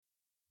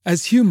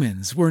As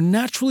humans, we're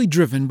naturally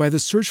driven by the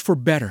search for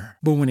better.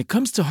 But when it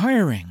comes to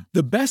hiring,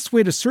 the best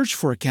way to search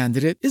for a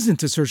candidate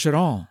isn't to search at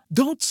all.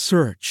 Don't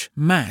search,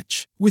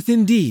 match with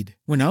Indeed.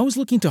 When I was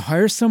looking to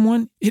hire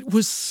someone, it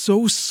was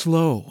so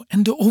slow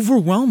and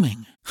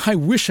overwhelming. I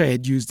wish I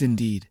had used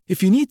Indeed.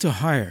 If you need to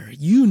hire,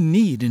 you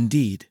need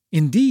Indeed.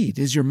 Indeed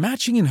is your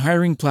matching and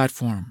hiring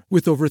platform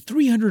with over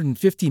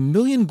 350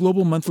 million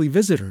global monthly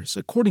visitors,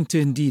 according to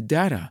Indeed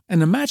data,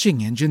 and a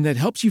matching engine that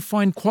helps you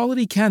find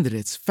quality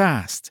candidates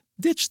fast.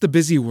 Ditch the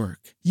busy work.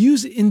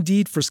 Use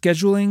Indeed for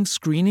scheduling,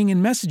 screening,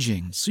 and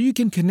messaging so you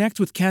can connect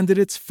with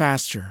candidates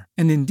faster.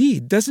 And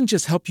Indeed doesn't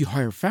just help you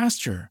hire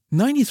faster.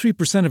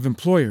 93% of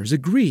employers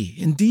agree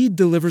Indeed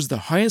delivers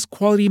the highest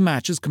quality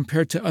matches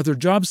compared to other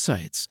job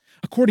sites,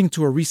 according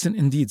to a recent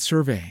Indeed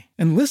survey.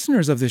 And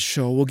listeners of this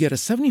show will get a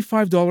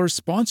 $75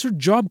 sponsored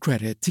job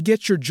credit to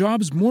get your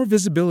jobs more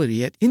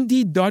visibility at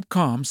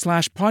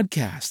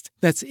Indeed.com/podcast.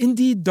 That's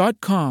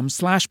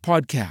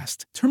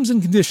Indeed.com/podcast. Terms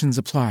and conditions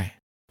apply.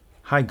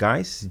 Hi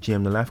guys,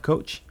 GM the Life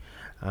Coach.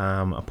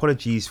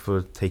 Apologies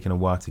for taking a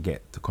while to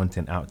get the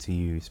content out to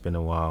you. It's been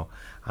a while,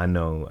 I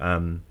know.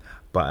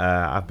 But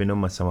I've been on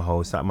my summer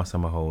holidays, started my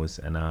summer holidays,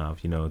 and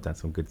I've done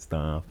some good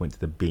stuff. Went to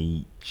the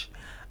beach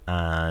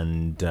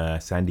and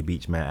Sandy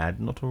Beach, may I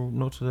add, not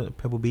a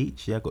Pebble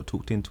Beach. Yeah, I got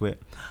talked into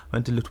it.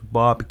 Went to a little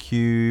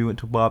barbecue,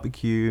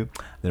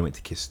 then I went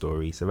to Kiss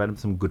Story. So I've had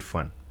some good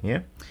fun.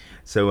 Yeah.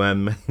 So I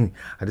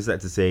just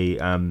like to say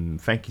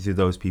thank you to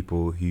those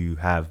people who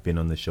have been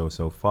on the show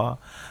so far,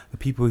 the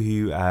people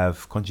who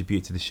have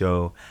contributed to the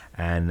show,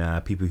 and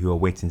people who are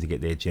waiting to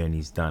get their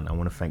journeys done. I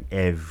want to thank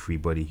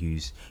everybody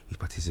who's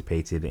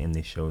participated in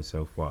this show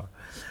so far.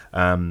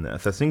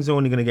 So things are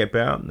only going to get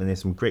better, and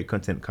there's some great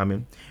content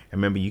coming. And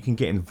remember, you can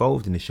get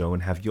involved in the show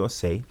and have your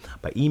say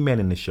by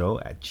emailing the show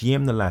at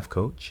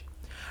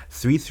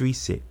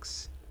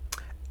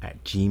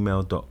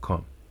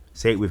gmthelifecoach336@gmail.com.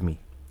 Say it with me.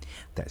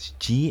 That's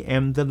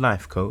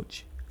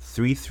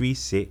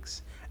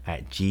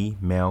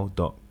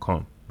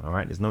gmthelifecoach336@gmail.com. All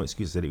right, there's no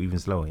excuse to say it even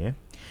slower, yeah?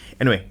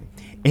 Anyway,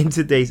 in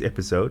today's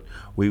episode,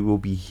 we will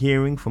be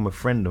hearing from a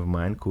friend of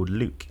mine called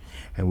Luke,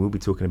 and we'll be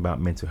talking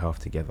about mental health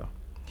together.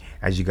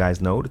 As you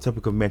guys know, the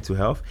topic of mental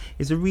health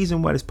is the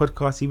reason why this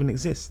podcast even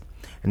exists.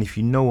 And if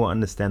you know or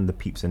understand the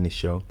peeps on this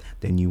show,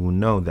 then you will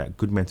know that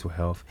good mental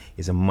health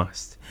is a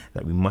must,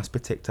 that we must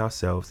protect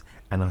ourselves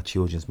and our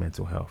children's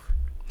mental health.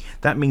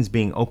 That means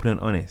being open and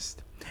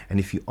honest. And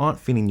if you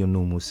aren't feeling your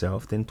normal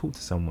self, then talk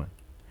to someone.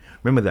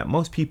 Remember that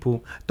most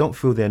people don't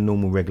feel their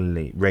normal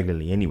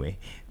regularly anyway.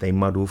 They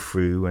muddle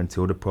through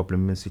until the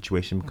problem and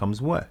situation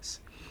becomes worse.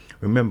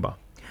 Remember,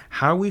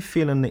 how we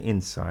feel on the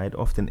inside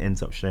often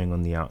ends up showing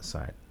on the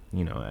outside.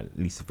 At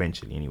least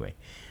eventually anyway.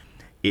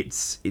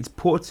 It's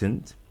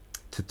important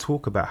to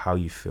talk about how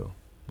you feel.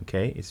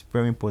 Okay? It's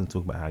very important to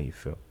talk about how you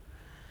feel.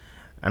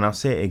 And I'll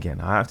say it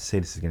again. I have to say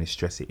this again to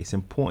stress it. It's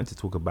important to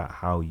talk about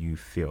how you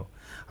feel.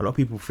 A lot of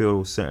people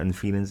feel certain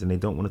feelings and they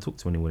don't want to talk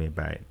to anybody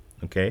about it.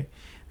 Okay?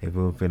 They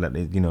feel like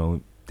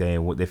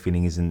what they're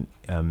feeling isn't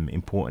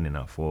important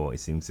enough, or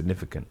it's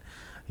insignificant.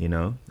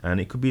 And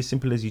it could be as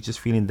simple as you just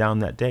feeling down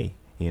that day.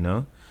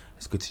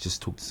 It's good to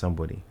just talk to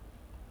somebody.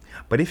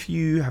 But if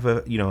you have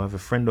a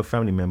friend or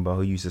family member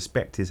who you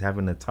suspect is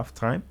having a tough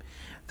time,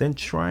 then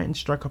try and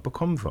strike up a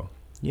convo.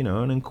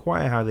 And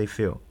inquire how they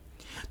feel.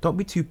 Don't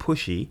be too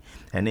pushy,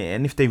 and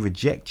if they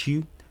reject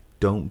you,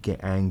 don't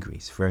get angry.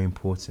 It's very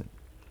important.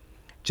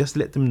 Just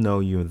let them know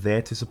you're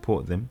there to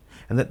support them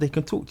and that they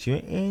can talk to you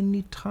at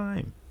any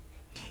time.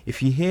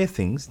 If you hear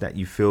things that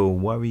you feel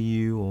worry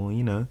you or,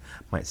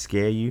 might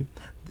scare you,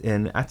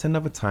 then at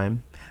another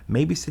time,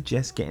 maybe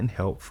suggest getting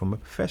help from a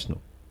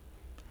professional.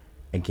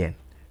 Again,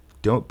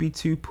 don't be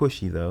too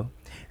pushy though,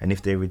 and if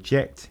they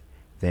reject,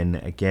 then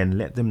again,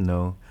 let them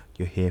know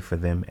you're here for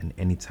them, and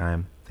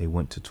anytime they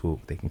want to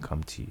talk, they can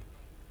come to you.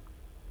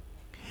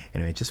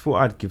 Anyway, just thought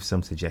I'd give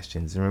some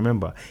suggestions. And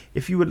remember,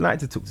 if you would like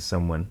to talk to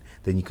someone,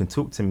 then you can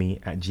talk to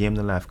me at GM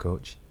the Life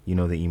Coach. You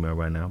know the email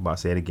right now, but I'll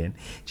say it again.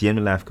 GM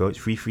the Life Coach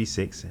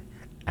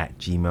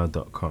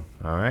 336@gmail.com.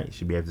 All right, you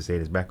should be able to say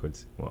this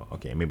backwards. Well,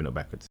 okay, maybe not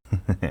backwards.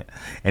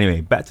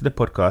 Anyway, back to the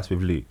podcast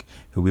with Luke,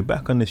 who'll be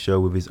back on the show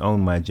with his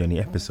own My Journey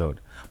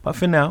episode. But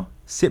for now,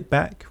 sit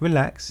back,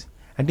 relax,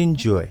 and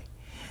enjoy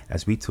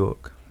as we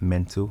talk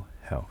mental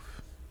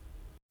health.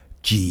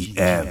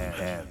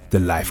 GM the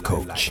Life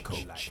Coach.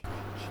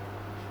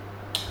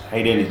 How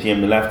you doing? It's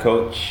GM the Life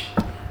Coach.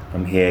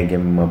 I'm here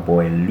again with my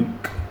boy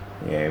Luke.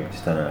 Yeah, we've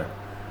just done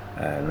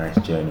a nice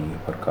journey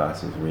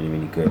podcast. It was really,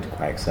 really good,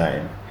 quite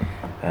exciting.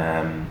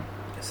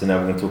 So now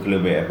we're going to talk a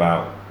little bit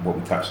about what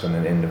we touched on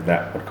at the end of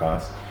that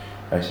podcast.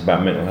 It's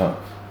about mental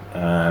health.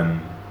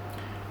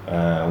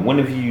 One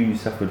of you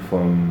suffered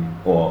from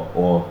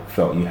or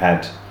felt you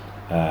had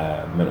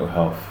mental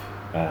health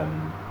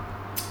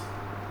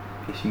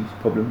issues,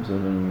 problems, or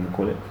whatever you want to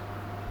call it,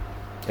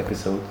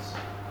 episodes.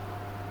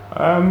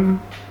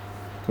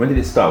 When did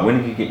it start? When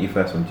did you get your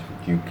first one?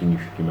 Can you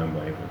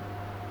remember even?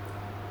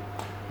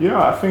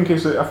 Yeah, I think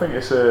it's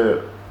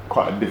a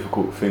quite a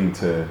difficult thing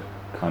to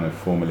kind of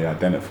formally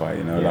identify.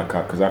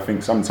 Because I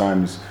think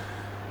sometimes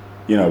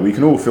you know, we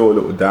can all feel a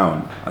little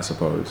down, I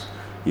suppose.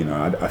 You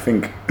know, I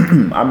think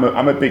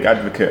I'm a big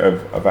advocate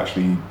of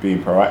actually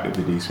being proactive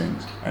with these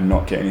things and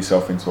not getting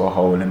yourself into a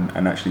hole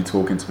and actually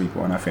talking to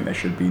people. And I think there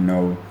should be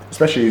no,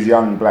 especially as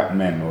young black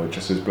men or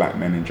just as black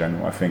men in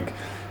general, I think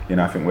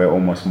we're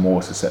almost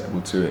more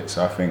susceptible to it.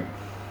 So I think,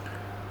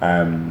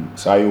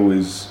 so I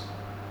always,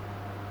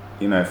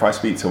 you know, if I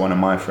speak to one of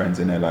my friends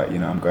and they're like, you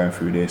know, I'm going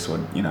through this, or,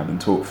 you know, I've been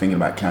thinking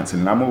about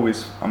counselling, I'm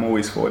always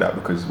for that,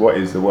 because what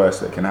is the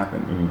worst that can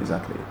happen?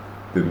 Exactly.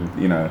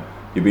 You know,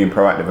 you're being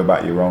proactive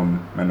about your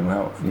own mental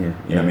health. You know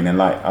what I mean? And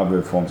like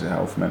other forms of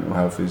health, mental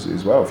health is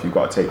as well. If you've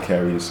got to take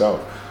care of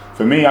yourself.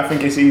 For me, I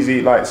think it's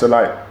easy. I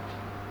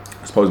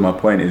suppose my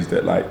point is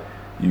that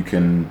we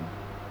can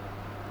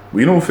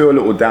all feel a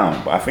little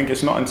down, but I think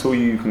it's not until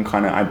you can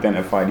kind of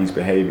identify these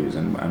behaviours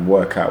and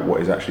work out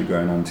what is actually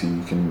going on till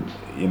you can,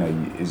 you know,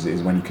 is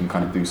when you can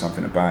kind of do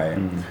something about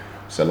it.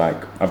 So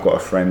I've got a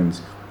friend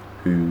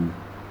who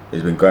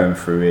has been going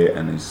through it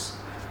and is,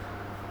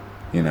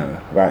 you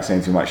know, without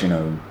saying too much, you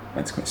know,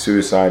 went to commit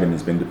suicide and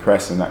has been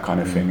depressed and that kind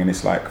of thing. And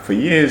it's like, for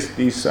years,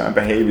 these certain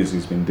behaviours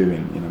he's been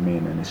doing, you know what I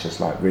mean? And it's just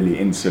like really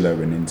insular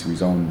and into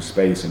his own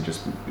space and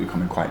just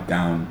becoming quite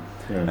down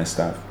and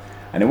stuff.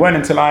 And it wasn't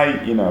until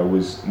I, you know,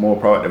 was more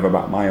proactive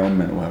about my own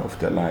mental health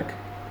that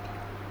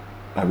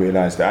I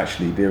realised that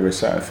actually there are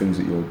certain things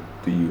that you're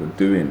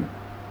doing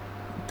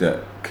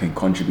that can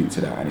contribute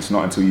to that. And it's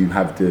not until you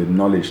have the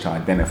knowledge to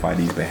identify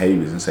these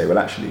behaviours and say, well,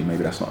 actually,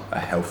 maybe that's not a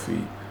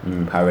healthy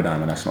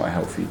paradigm and that's not a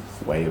healthy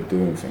way of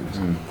doing things.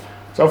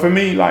 So for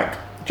me,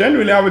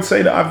 generally I would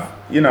say that I've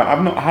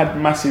not had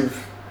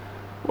massive,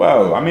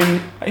 well, I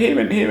mean, here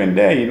and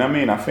there, you know what I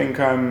mean? I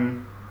think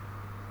I'm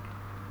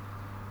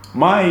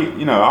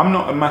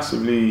not a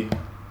massively,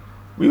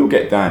 we all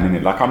get down in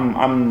it.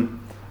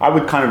 I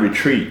would kind of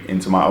retreat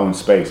into my own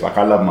space.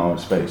 I love my own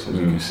space, as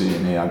you can see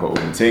in here. I got all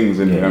the things,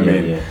 and you know what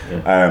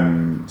I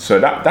mean. So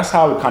that's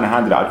how I would kind of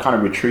handle it. I'd kind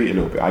of retreat a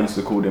little bit. I used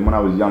to call them, when I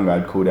was younger,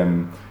 I'd call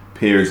them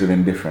periods of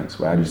indifference,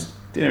 where I just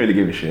didn't really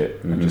give a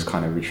shit and just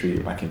kind of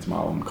retreat back into my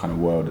own kind of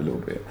world a little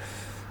bit.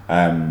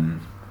 And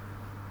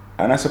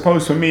I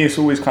suppose for me, it's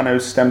always kind of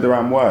stemmed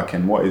around work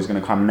and what is going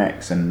to come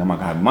next, and am I going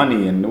to have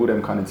money and all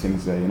them kind of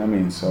things there, you know what I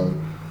mean? So,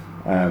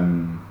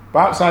 but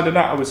outside of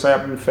that, I would say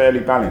I've been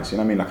fairly balanced, you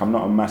know what I mean? I'm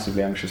not a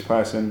massively anxious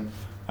person.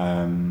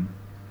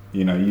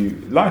 You know,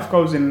 life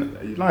is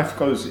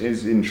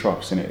in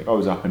troughs, and it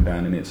goes up and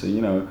down in it. So,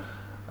 you know,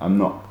 I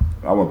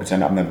won't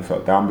pretend I've never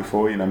felt down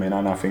before, you know what I mean?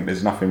 And I think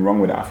there's nothing wrong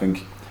with it. I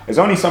think there's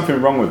only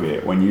something wrong with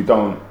it when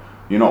you're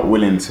not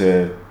willing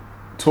to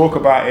talk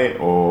about it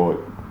or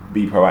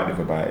be proactive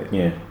about it.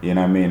 Yeah. You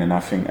know what I mean? And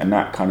I think, and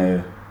that kind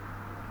of,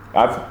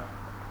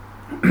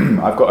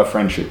 I've got a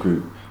friendship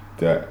group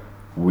that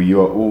we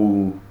are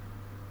all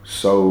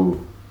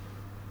so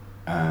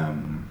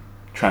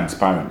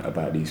transparent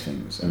about these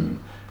things,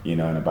 and you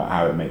know, and about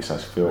how it makes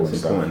us feel.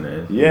 That's and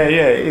stuff. Yeah,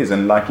 it is.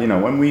 And you know,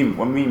 when we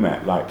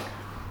met,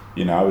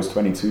 you know, I was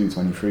 22,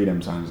 23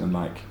 them times, and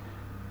I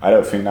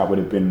don't think that would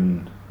have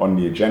been on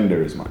the agenda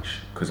as much,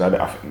 because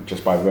I think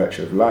just by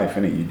virtue of life,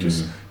 innit, you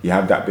just you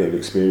have that bit of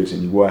experience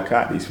and you work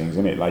out these things,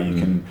 innit. You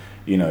can,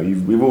 you know,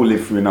 we've all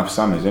lived through enough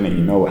summers, innit.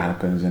 You know what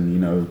happens, and you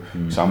know,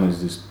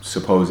 summer's this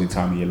supposed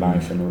time of your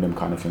life and all them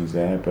kind of things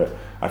there. But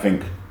I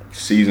think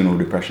seasonal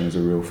depression is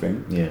a real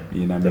thing. Yeah,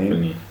 you know what I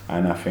mean.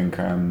 And I think,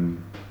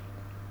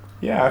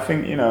 I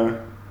think, you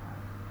know,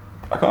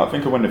 I can't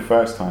think of when the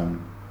first time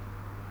was.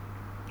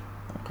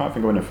 I can't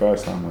think of when the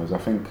first time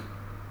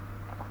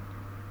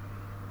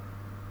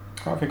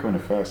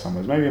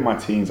was. Maybe in my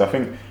teens. I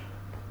think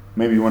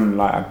maybe when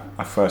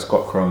I first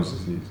got Crohn's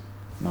disease,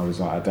 and I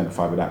was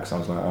identified with that, because I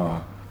was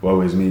oh,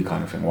 woe is me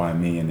kind of thing. Why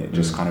me? And it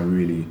just kind of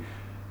really,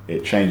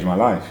 it changed my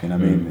life. You know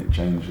what I mean? It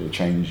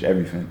changed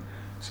everything.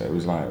 So it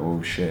was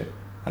oh shit,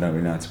 I don't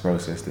really know how to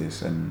process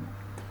this, and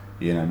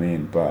you know what I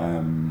mean. But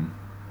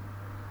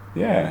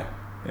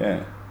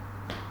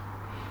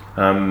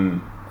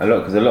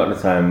because a lot of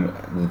the time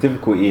the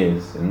difficulty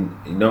is, and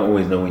you don't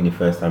always know when your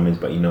first time is,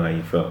 but you know how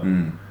you felt. Do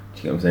you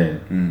get what I'm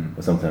saying?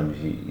 But sometimes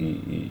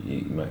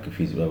you might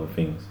confuse it with other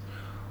things.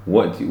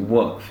 What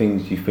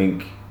things do you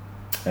think,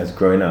 as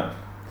growing up,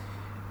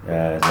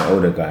 as an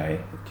older guy,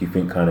 do you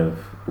think kind of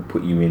will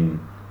put you in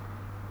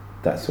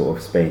that sort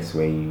of space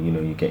where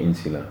you get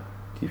insular?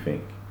 Do you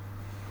think?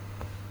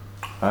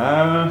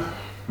 It's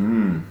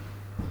a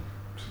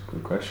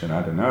good question.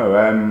 I don't know.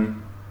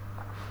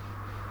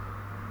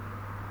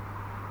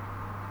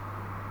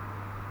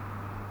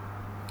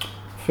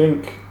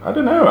 I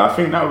don't know. I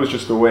think that was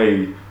just the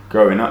way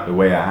growing up, the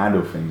way I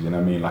handled things. You know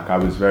what I mean? I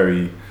was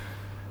very,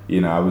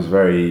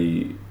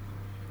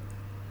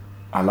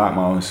 I like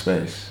my own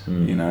space.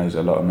 You know, as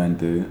a lot of men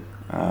do,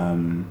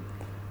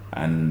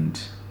 and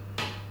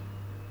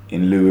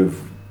in lieu of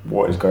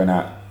what is going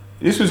out.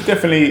 This was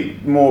definitely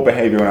more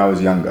behaviour when I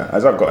was younger.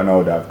 As I've gotten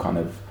older, I've kind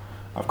of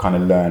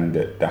learned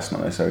that that's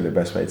not necessarily the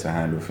best way to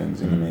handle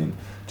things. You know what I mean?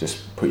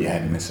 Just put your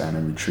head in the sand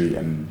and retreat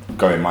and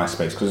go in my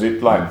space. Because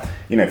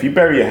if you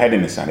bury your head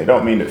in the sand, it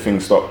don't mean that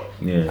things stop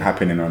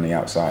happening on the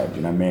outside.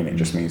 You know what I mean? It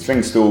just means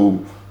things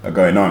still are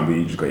going on, but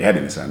you just got your head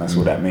in the sand. That's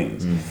all that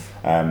means.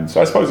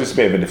 So I suppose it's a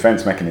bit of a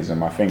defense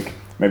mechanism. I think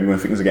maybe when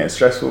things are getting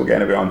stressful,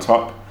 getting a bit on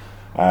top.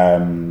 I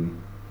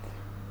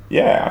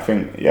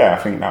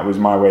think that was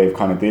my way of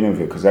kind of dealing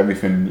with it, because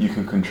everything you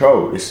can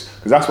control. Because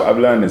that's what I've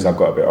learned as I've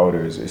got a bit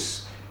older.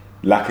 Is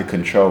lack of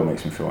control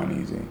makes me feel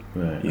uneasy.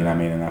 Right. You know what I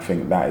mean? And I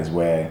think that is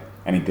where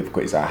any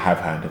difficulties that I have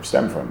had have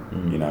stemmed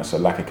from. You know, so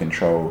lack of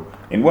control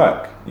in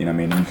work. You know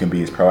what I mean? You can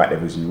be as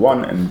proactive as you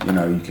want, and you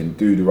know you can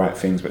do the right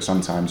things, but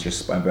sometimes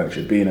just by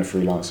virtue of being a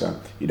freelancer,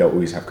 you don't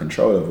always have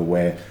control over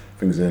where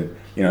things are.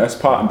 You know, that's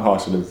part and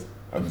parcel of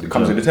it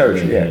comes with the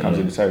territory. It comes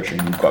with the territory,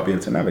 and you've got to be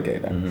able to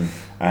navigate that.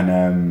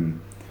 And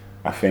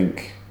I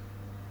think,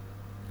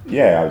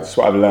 that's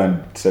what I've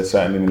learned. So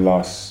certainly in the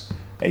last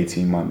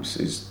 18 months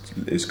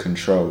is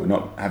control,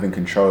 not having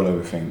control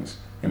over things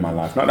in my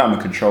life. Not that I'm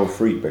a control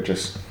freak, but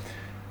just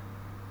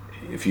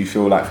if you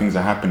feel like things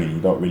are happening,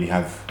 you don't really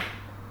have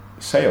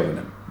say over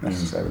them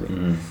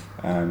necessarily.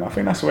 I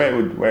think that's where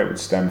it would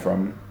stem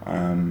from.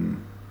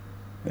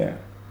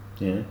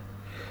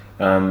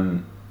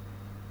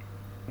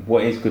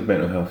 What is good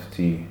mental health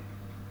to you?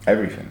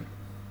 Everything,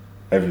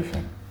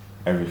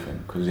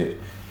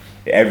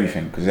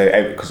 because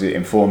it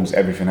informs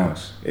everything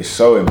else. It's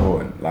so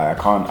important. Like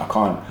I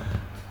can't,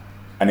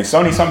 and it's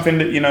only something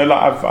that, you know,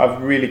 like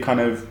I've really kind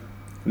of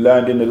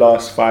learned in the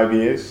last 5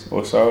 years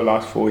or so,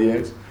 last 4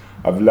 years.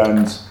 I've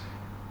learned,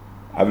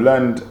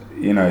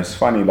 you know, it's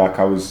funny, like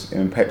I was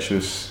an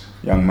impetuous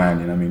young man,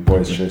 you know what I mean,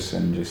 boisterous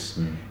and just,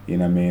 you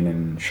know what I mean,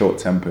 and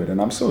short-tempered, and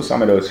I'm still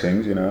some of those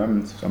things, you know,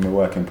 I'm a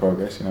work in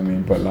progress, you know what I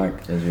mean, but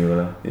like, as you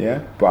are.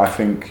 Yeah, but I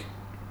think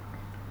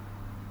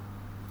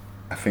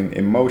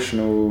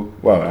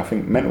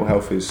mental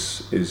health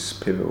is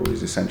pivotal,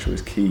 is essential,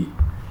 is key,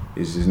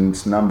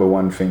 is number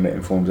one thing that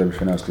informs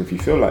everything else, because if you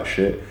feel like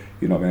shit,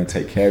 you're not going to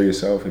take care of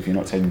yourself. If you're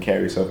not taking care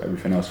of yourself,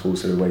 everything else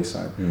falls to the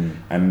wayside.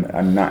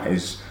 And that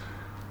is,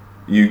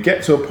 you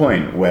get to a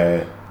point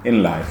where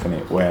in life, and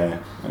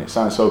it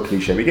sounds so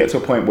cliche, but you get to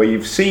a point where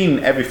you've seen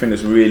everything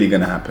that's really going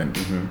to happen,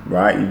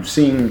 right? You've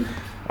seen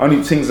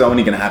things are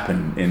only going to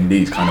happen in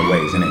these kind of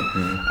ways,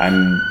 innit?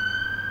 And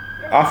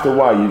after a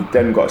while, you've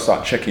then got to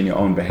start checking your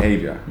own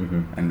behaviour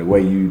and the way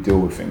you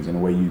deal with things and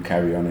the way you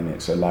carry on in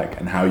it. So like,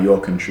 and how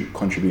you're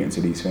contributing to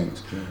these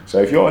things.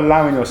 So if you're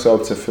allowing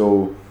yourself to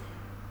feel,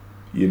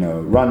 you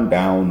know, run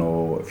down,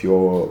 or if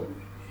you're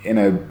in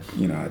a,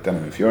 you know, I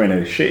don't know, if you're in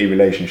a shitty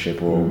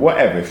relationship or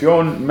whatever, if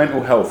your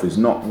mental health is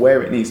not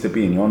where it needs to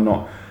be, and you're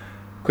not,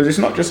 because it's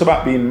not just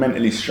about being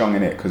mentally strong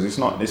in it, because it's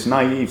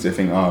naive to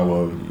think, oh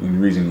well, the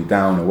reason you're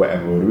down or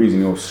whatever, or the reason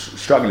you're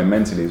struggling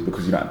mentally is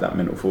because you don't have that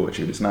mental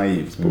fortitude. It's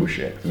naive, it's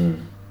bullshit.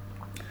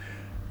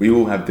 We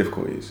all have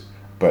difficulties,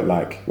 but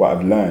like what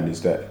I've learned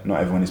is that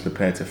not everyone is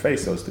prepared to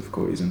face those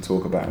difficulties and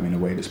talk about them in a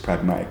way that's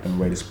pragmatic, in a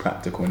way that's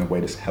practical, in a way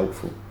that's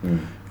helpful.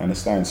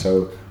 Understand?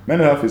 So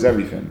mental health is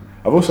everything.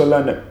 I've also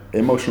learned that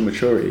emotional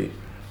maturity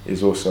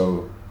is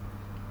also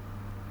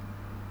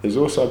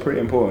pretty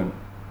important.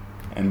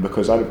 And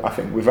because I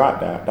think without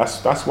that,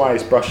 that's why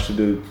it's brushed to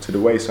the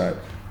wayside,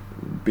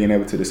 being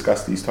able to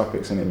discuss these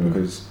topics, innit?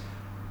 Because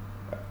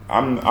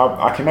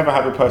I can never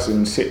have a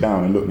person sit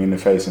down and look me in the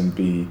face and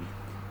be,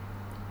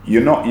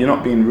 you're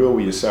not being real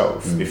with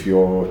yourself if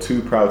you're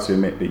too proud to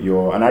admit that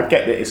you're, and I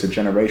get that it's a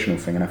generational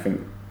thing, and I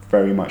think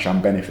very much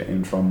I'm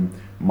benefiting from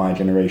my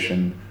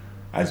generation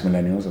as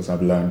millennials, as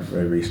I've learned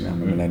very recently.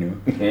 I'm a millennial.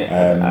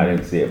 I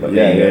didn't see it, but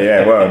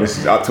yeah. Well, this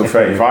is up till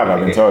 35,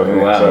 I've been told.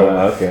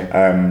 Wow,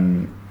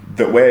 okay.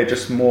 That we're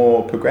just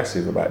more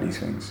progressive about these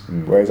things.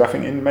 Whereas I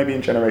think maybe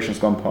in generations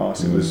gone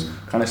past, it was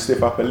kind of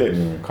stiff upper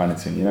lip kind of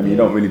thing. You know what I mean? You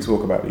don't really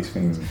talk about these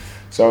things.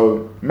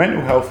 So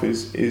mental health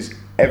is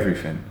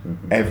everything,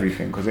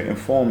 because it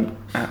informed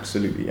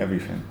absolutely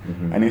everything.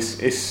 And it's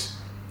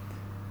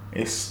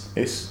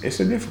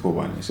a difficult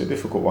one. It's a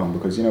difficult one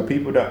because, you know,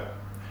 people that,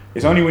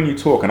 it's only when you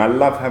talk, and I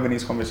love having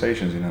these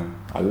conversations, you know.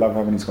 I love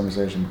having these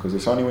conversations because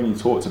it's only when you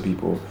talk to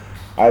people.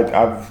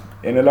 I've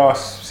in the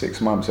last 6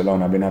 months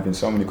alone, I've been having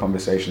so many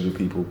conversations with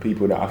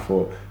people that I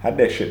thought had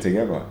their shit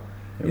together.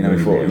 You know,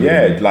 before,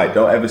 like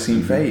don't ever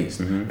seem phased.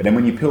 But then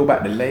when you peel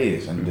back the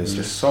layers, and there's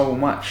just so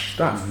much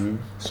stuff, you know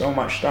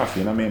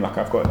what I mean? Like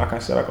I've got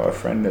a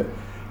friend that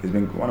has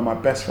been one of my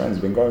best friends,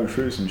 been going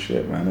through some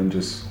shit, man, and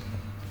just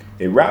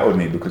it rattled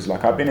me because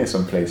like I've been in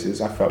some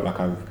places, I felt like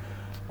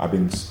I've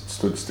been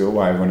stood still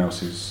while everyone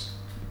else is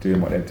doing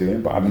what they're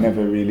doing, but I've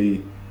never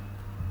really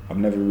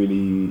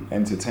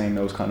entertained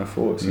those kind of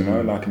thoughts, you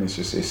know, like, and it's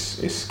just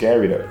it's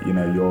scary that, you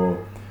know,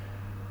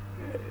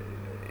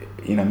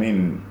 you know what I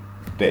mean,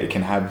 that it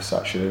can have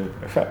such an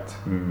effect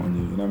on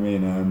you, you know what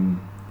I mean?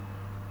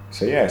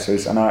 So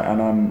it's, and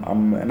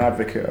I'm an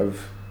advocate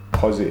of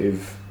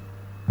positive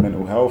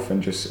mental health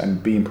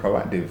and being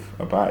proactive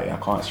about it. I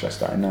can't stress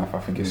that enough. I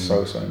think it's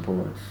so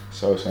important,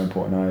 so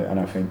important, and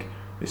I think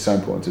it's so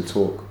important to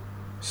talk,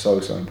 so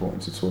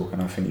important to talk,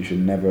 and I think you should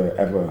never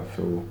ever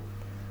feel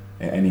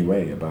in any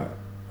way about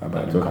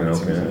them kind of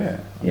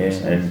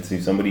things. And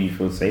to somebody you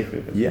feel safe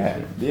with. Yeah,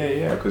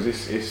 because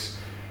it's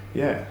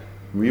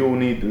we all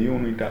need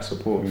that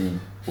support. We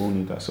all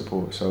need that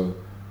support. So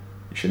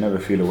you should never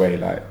feel away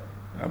like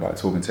about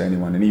talking to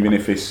anyone. And even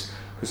if it's,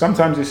 because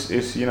sometimes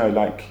it's you know,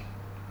 like,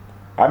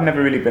 I've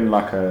never really been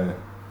like a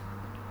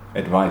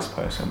advice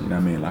person, you know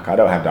what I mean? Like, I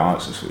don't have the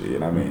answers for you, you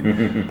know what I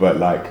mean? But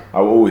like,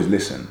 I will always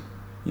listen,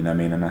 you know what I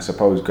mean? And I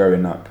suppose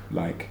growing up,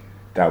 like,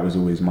 that was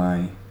always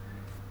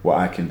what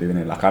I can do in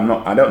it. Like,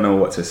 I don't know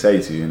what to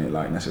say to you in it,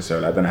 like,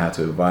 necessarily. I don't know how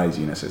to advise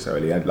you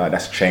necessarily. Like,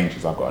 that's changed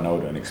as I've gotten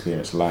older and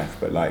experienced life.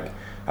 But like,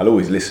 I'll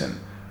always listen.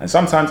 And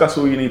sometimes that's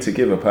all you need to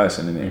give a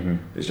person in it.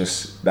 It's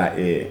just that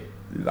ear,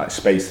 like,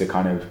 space to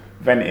kind of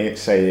vent it,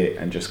 say it,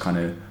 and just kind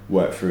of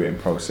work through it and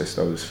process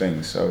those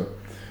things. So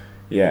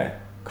yeah,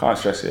 can't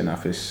stress it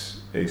enough.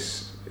 It's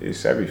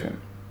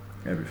everything.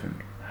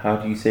 How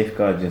do you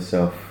safeguard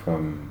yourself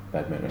from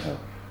bad mental health?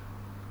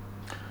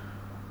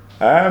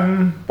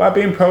 By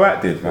being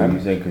proactive, man.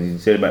 Because you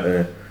said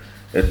about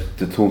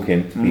the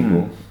talking to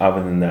people.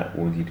 Other than that,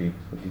 what do you do?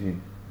 What do you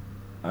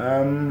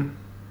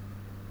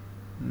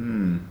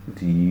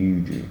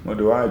do? What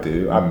do I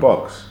do? I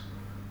box.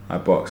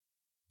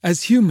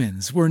 As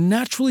humans, we're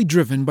naturally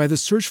driven by the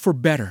search for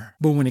better.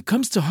 But when it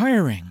comes to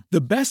hiring,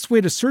 the best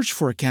way to search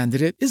for a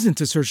candidate isn't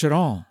to search at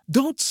all.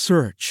 Don't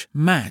search,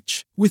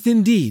 match with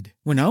Indeed.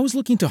 When I was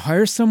looking to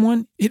hire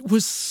someone, it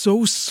was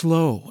so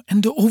slow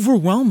and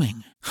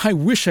overwhelming. I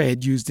wish I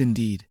had used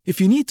Indeed.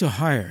 If you need to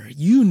hire,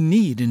 you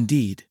need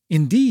Indeed.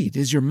 Indeed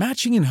is your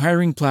matching and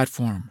hiring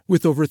platform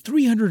with over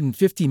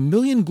 350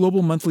 million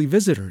global monthly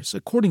visitors,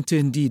 according to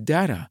Indeed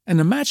data, and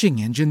a matching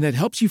engine that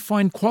helps you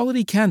find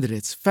quality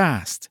candidates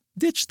fast.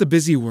 Ditch the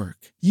busy work.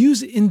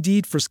 Use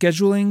Indeed for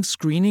scheduling,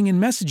 screening,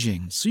 and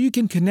messaging so you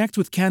can connect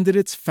with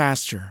candidates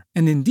faster.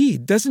 And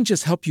Indeed doesn't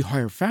just help you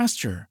hire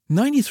faster.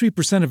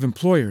 93% of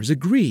employers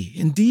agree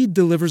Indeed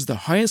delivers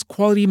the highest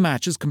quality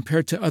matches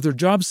compared to other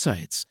job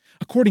sites,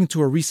 according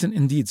to a recent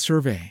Indeed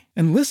survey.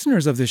 And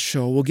listeners of this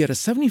show will get a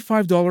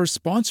 $75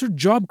 sponsored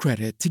job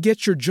credit to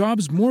get your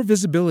jobs more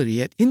visibility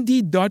at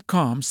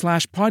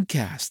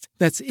Indeed.com/podcast.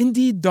 That's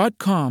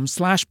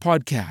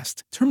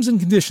Indeed.com/podcast. Terms and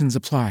conditions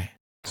apply.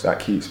 So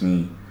that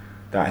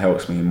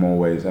helps me in more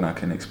ways than I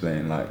can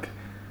explain. Like,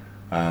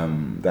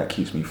 that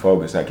keeps me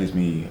focused. That gives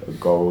me a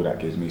goal. That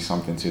gives me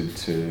something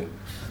to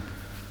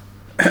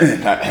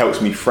that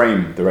helps me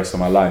frame the rest of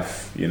my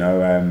life, you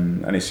know.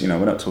 And it's, you know,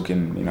 we're not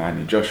talking, you know,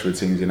 Anthony Joshua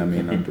things, you know what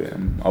I mean? I'm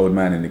an old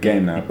man in the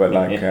game now, but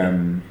like,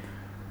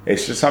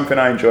 it's just something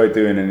I enjoy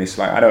doing. And it's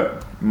like, I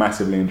don't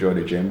massively enjoy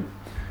the gym.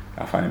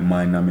 I find it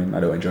mind numbing.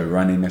 I don't enjoy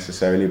running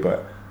necessarily,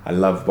 but I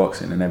love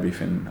boxing and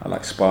everything. I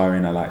like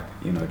sparring. I like,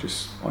 you know,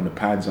 just on the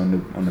pads, on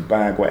the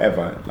bag,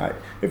 whatever. Like,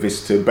 if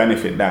it's to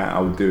benefit that, I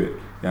would do it.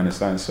 You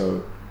understand?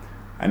 So,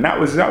 and that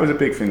was a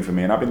big thing for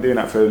me. And I've been doing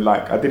that for,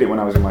 like, I did it when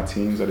I was in my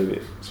teens. I did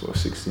it sort of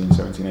 16,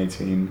 17,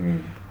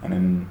 18. And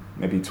then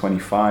maybe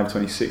 25,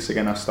 26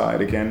 again, I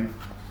started again.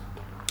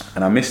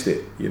 And I missed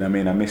it. You know what I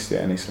mean? I missed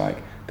it. And it's like,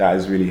 that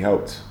has really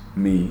helped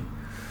me.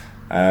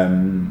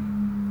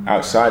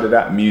 Outside of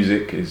that,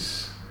 music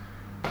is,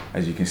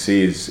 as you can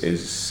see,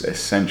 is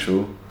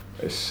essential.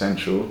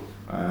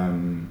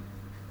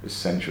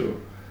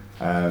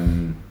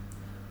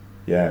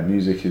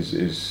 Music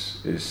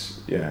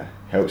is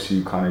helps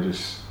you kind of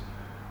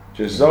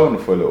just zone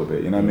for a little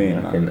bit. You know what I mean?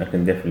 I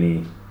can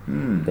definitely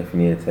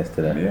attest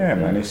to that. Yeah,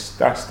 man,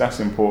 that's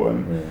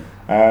important.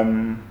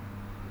 Yeah.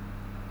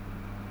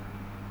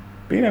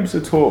 Being able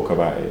to talk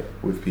about it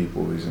with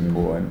people is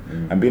important,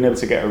 and being able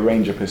to get a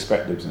range of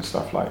perspectives and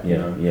stuff, like, you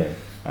know. Yeah.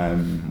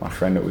 My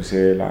friend that was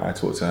here, like, I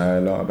talked to her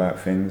a lot about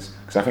things,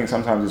 because I think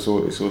sometimes it's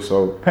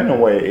also, depending on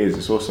what it is,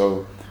 it's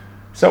also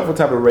helpful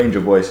to have a range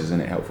of voices,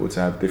 and it's helpful to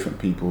have different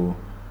people,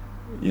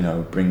 you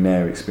know, bring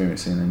their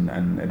experience in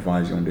and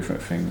advise you on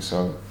different things.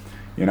 So,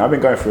 you know, I've been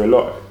going through a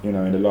lot, you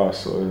know, in the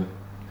last sort of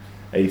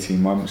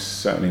 18 months,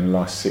 certainly in the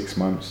last 6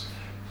 months,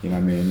 you know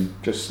what I mean,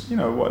 just, you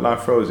know, what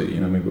life throws at you,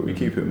 you know what I mean, but we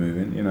keep it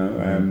moving, you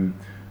know.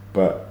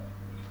 But,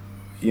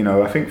 you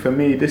know, I think for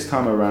me this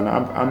time around,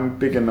 I'm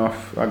big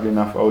enough, ugly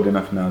enough, old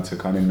enough now to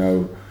kind of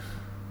know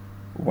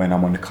when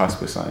I'm on the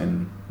cusp of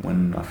something,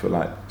 when I feel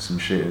like some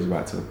shit is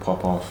about to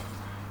pop off,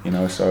 you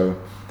know. So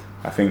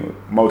I think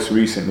most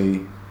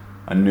recently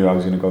I knew I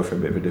was going to go through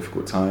a bit of a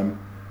difficult time,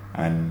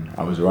 and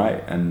I was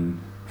right, and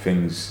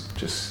things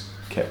just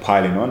kept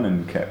piling on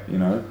and kept, you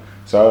know.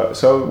 So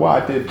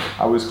what I did,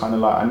 I was kind of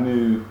like, I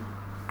knew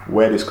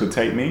where this could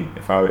take me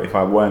if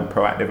I weren't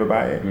proactive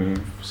about it.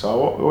 So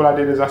all I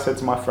did is I said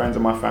to my friends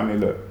and my family,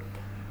 look,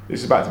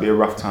 this is about to be a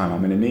rough time. I'm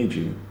going to need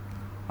you.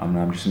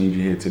 I'm just need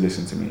you here to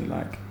listen to me,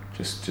 like,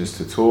 just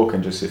to talk,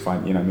 and just, if I,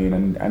 you know what I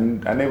mean.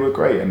 And they were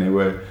great, and they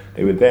were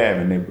there,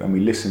 and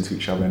we listened to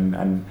each other,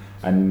 and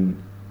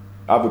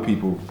other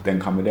people then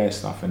come with their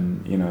stuff,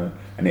 and, you know,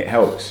 and it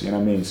helps, you know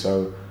what I mean.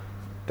 So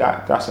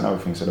that's another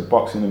thing. So the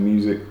boxing and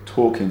music,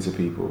 talking to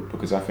people,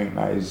 because I think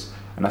that is,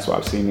 and that's what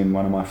I've seen in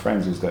one of my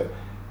friends, is that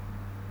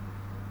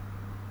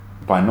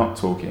by not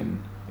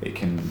talking, it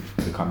can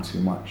become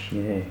too much.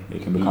 Yeah,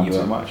 it can become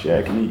too much. Yeah,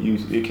 it can eat you.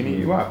 It can eat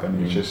you up,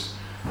 and it's just,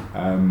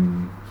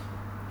 and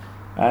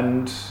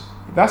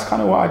that's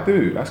kind of what I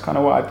do. I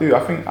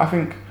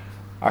think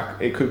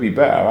it could be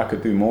better. I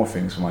could do more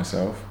things for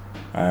myself.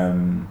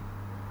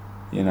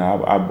 You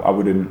know, I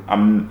wouldn't.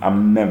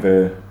 I'm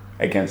never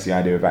against the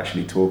idea of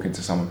actually talking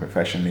to someone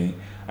professionally.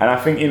 And I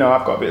think, you know,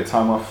 I've got a bit of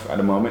time off at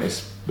the moment.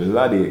 It's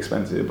bloody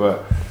expensive,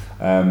 but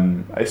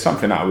it's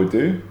something that I would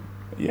do.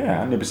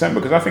 Yeah, 100%.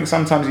 Because I think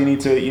sometimes you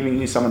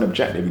need someone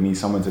objective. You need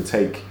someone to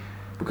take.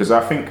 Because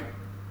I think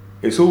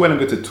it's all well and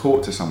good to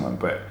talk to someone,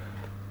 but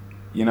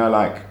you know,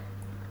 like,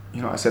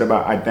 you know, I said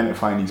about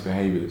identifying these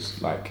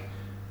behaviors, like,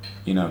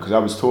 you know, because I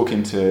was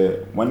talking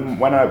to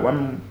when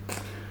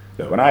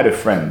I had a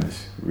friend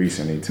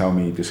recently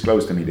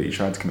disclose to me that he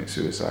tried to commit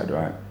suicide,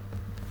 right?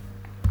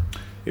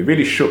 It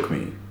really shook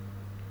me.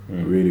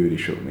 It really, really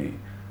shook me.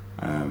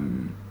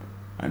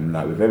 And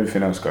like with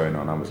everything else going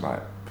on, I was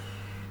like,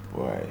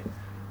 boy,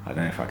 I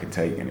don't know if I can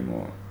take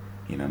anymore.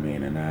 You know what I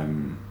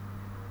mean?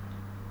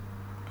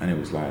 And it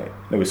was like,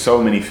 there were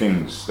so many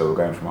things that were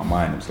going through my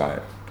mind. It was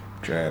like,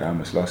 Dread, I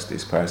almost lost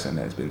this person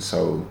that's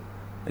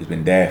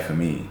been there for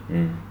me.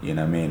 You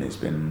know what I mean? It's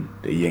been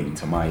the yin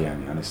to my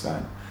yang, you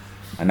understand?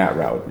 And that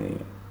rattled me.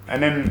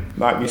 And then,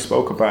 like, we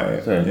spoke about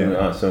it.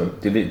 So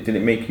did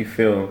it make you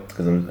feel,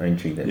 because I'm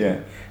intrigued, yeah,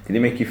 did it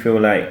make you feel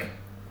like,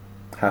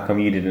 how come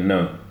you didn't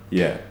know?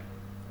 Yeah,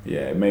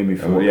 it made me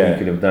feel, and what you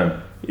could have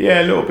done?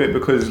 Yeah, a little bit,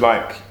 because,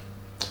 like,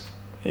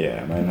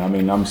 yeah, man, I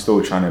mean, I'm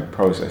still trying to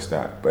process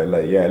that, but,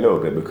 like, yeah, a little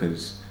bit,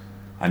 because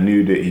I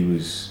knew that he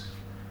was,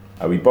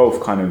 we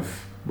both kind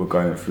of were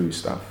going through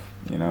stuff,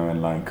 you know,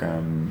 and, like,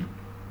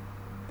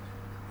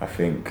 I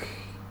think,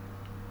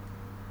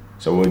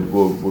 so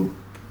we'll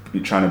be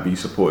trying to be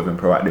supportive and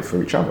proactive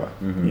for each other,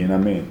 you know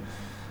what I mean?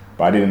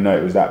 But I didn't know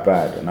it was that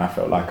bad, and I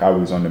felt like I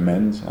was on the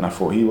mend, and I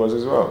thought he was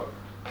as well.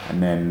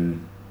 And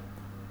then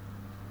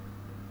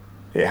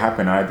it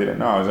happened. I didn't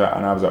know.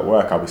 I was at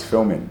work. I was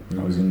filming.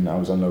 I was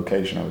on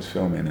location. I was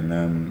filming, and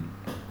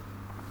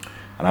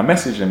I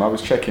messaged him. I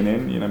was checking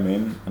in. You know what I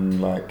mean?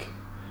 And like,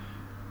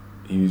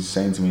 he was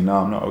saying to me, "No,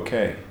 I'm not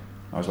okay."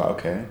 I was like,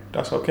 "Okay,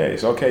 that's okay.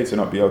 It's okay to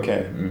not be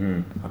okay.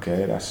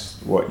 Okay,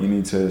 that's what you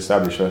need to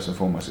establish first and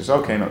foremost. It's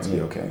okay not to be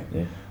okay."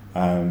 Yeah.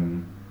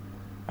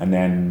 And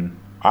then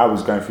I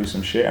was going through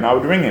some shit, and I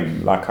would ring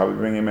him. Like, I would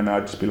ring him, and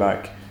I'd just be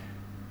like,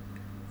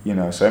 you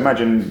know. So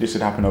imagine this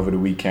had happened over the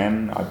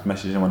weekend. I'd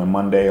message him on a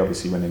Monday,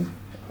 obviously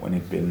when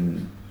he'd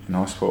been in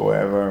hospital or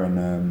whatever,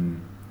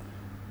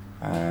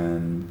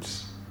 and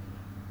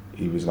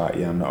he was like,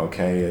 "Yeah, I'm not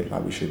okay.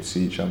 Like, we should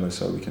see each other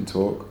so we can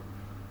talk."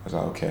 I was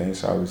like, okay.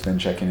 So I was then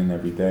checking in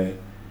every day.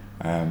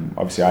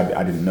 Obviously,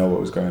 I didn't know what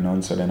was going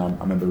on. So then I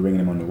remember ringing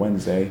him on the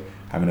Wednesday,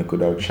 having a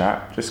good old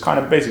chat, just kind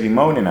of basically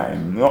moaning at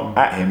him, not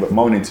at him, but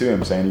moaning to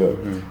him, saying, "Look,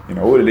 you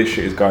know, all of this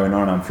shit is going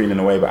on. I'm feeling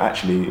away." But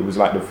actually, it was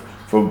like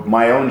for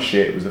my own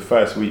shit, it was the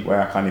first week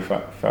where I kind of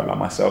felt like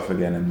myself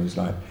again, and was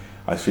like,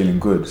 I was feeling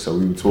good. So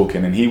we were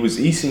talking, and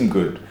he seemed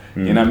good.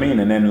 You know what I mean?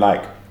 And then,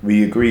 like,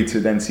 we agreed to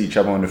then see each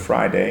other on the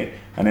Friday,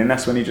 and then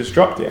that's when he just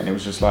dropped it, and it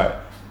was just like,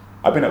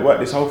 I've been at work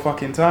this whole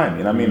fucking time,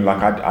 you know what I mean?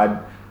 Like, like,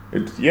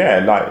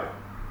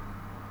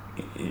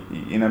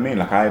 you know what I mean?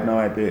 Like, I had no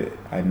idea,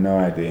 and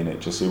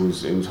it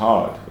was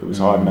hard. It was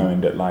hard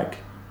knowing that, like,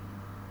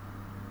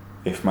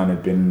 if man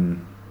had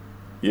been,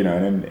 you know,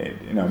 and then,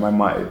 you know, man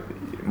might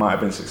have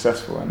been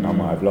successful, and I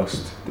might have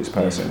lost this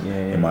person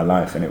in my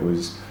life, and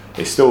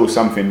it's still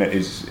something that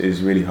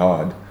is really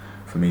hard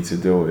for me to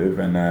deal with.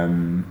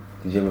 And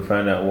did you ever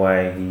find out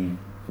why he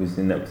was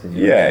in that position?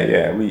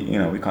 Yeah,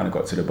 we kind of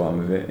got to the bottom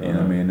of it, you know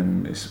what I mean,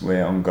 and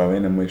we're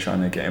ongoing, and we're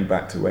trying to get him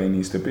back to where he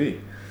needs to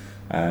be.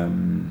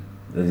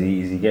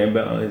 Is he getting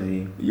better?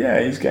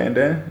 Yeah, he's getting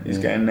there. He's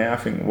getting there. I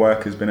think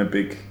work has been a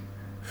big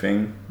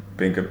thing,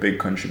 a big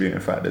contributing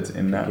factor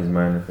in that. His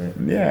mind of it.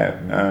 Yeah.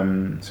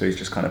 So he's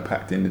just kind of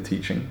packed in the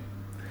teaching.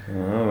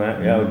 All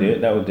right, that will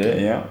do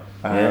it. Yeah.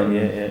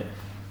 Yeah.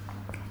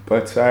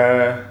 But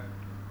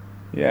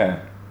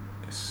yeah.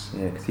 Because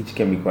teaching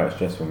can be quite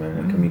stressful, man.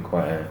 It can be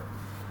quite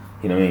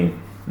you know what I mean?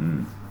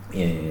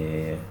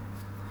 Yeah.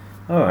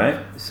 All right.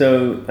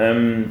 So,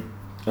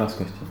 last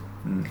question.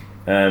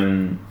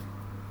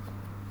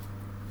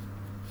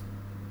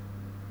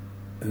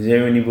 Is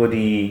there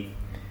anybody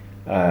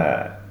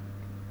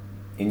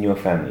in your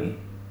family,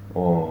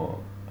 or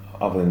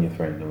other than your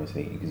friend,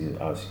 obviously, because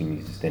I assume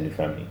he's extended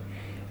family,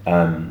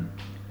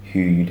 who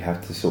you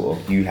had to sort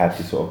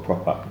of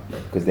prop up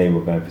because they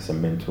were going for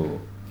some mental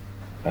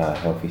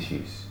health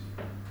issues?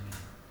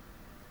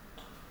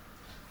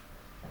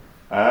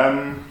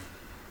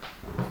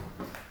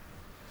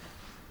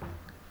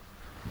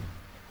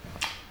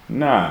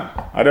 Nah,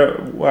 I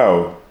don't.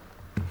 Well,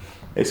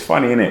 it's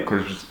funny, innit?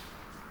 Because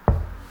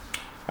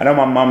I know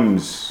my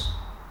mum's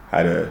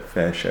had a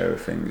fair share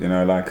of things, you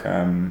know, like,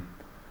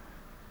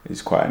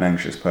 he's quite an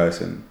anxious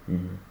person,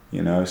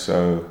 you know,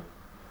 so,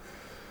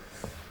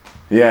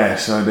 yeah,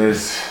 so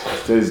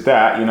there's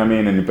that, you know what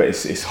I mean, but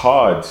it's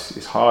hard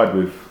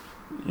with,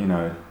 you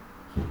know,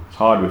 it's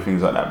hard with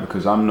things like that,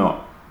 because I'm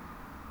not,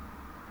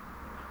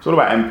 it's all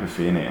about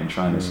empathy, innit, and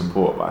trying to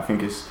support, but I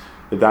think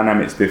the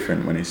dynamic's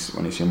different when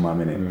it's your mum,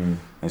 innit,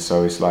 and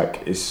so it's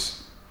like,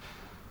 it's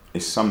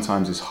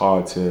sometimes it's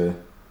hard to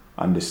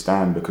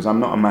understand, because I'm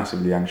not a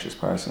massively anxious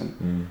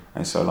person,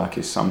 and so like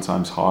it's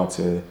sometimes hard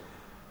to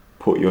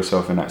put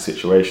yourself in that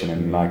situation,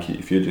 and like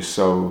if you're just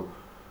so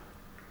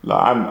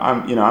like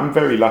I'm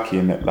very lucky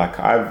in that like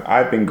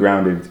I've been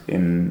grounded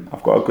in,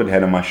 I've got a good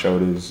head on my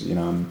shoulders,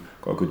 I've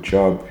got a good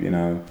job,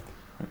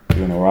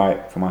 doing all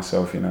right for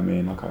myself, you know what I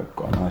mean, like I've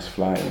got a nice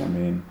flight, you know what I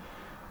mean,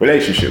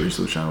 relationship we're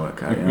still trying to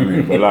work out, you know what I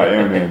mean, but like, you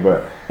know what I mean,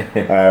 but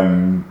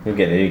you'll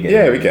get there,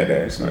 yeah, we get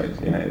there, it's not,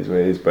 it's what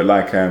it is, but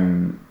like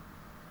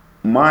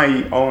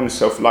my own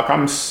self, like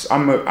I'm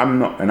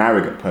not an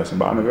arrogant person,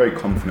 but I'm a very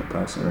confident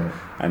person,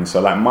 and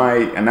so like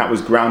and that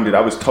was grounded.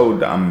 I was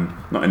told that I'm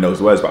not in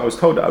those words, but I was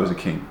told that I was a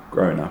king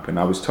growing up, and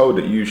I was told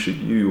that you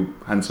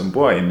handsome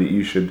boy, and that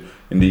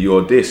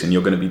you're this, and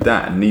you're going to be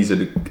that, and these are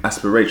the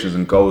aspirations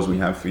and goals we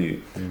have for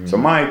you. So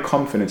my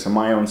confidence and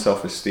my own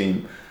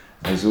self-esteem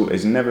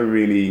is never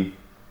really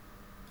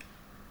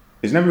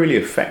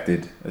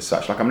affected as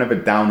such. Like I'm never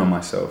down on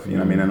myself, you know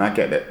what I mean? And I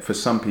get that for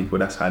some people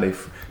that's what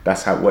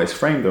it's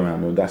framed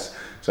around, or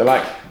so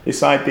like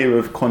this idea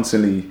of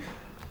constantly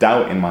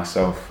doubting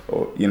myself,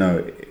 or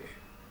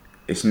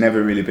it's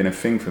never really been a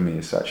thing for me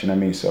as such, you know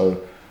what I mean?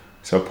 So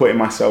putting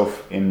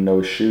myself in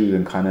those shoes,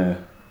 and kind of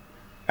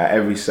at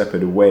every step of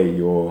the way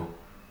you're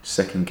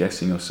second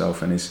guessing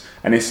yourself, and it's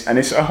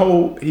a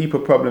whole heap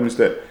of problems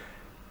that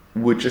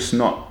would just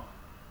not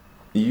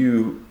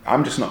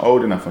I'm just not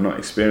old enough or not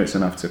experienced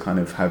enough to kind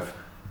of have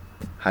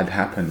had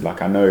happened.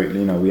 Like I know,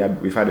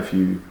 we've had a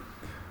few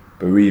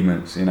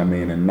bereavements, you know what I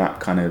mean, and that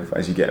kind of,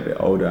 as you get a bit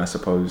older, I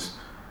suppose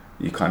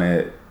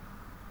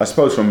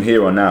from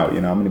here on out,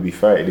 I'm going to be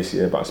 30 this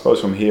year, but I suppose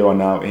from here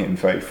on out, hitting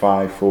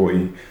 35,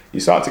 40,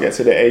 you start to get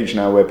to the age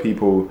now where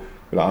people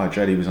are like, oh,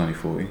 Dreddy was only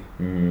 40,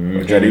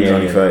 or Dreddy was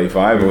only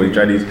 35, or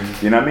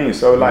Dreddy's, you know what I mean?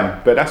 So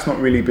like, but that's not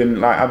really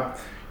been like,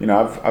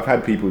 I've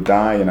had people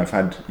die, and I've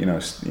had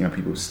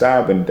people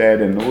stab and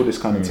dead and all this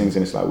kind of things,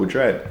 and it's like, well,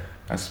 Dred,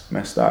 that's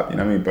messed up, you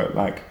know what I mean? But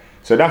like,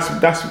 so that's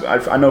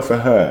I know for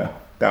her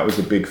that was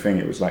a big thing.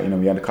 It was like,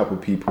 we had a couple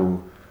of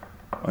people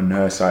on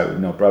her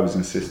side, brothers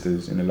and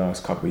sisters in the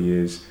last couple of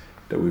years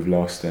that we've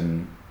lost,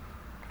 and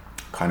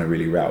kind of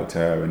really rattled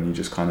her, and you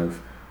just kind of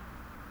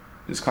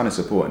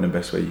support in the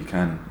best way you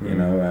can,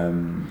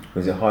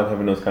 Was it hard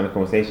having those kind of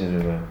conversations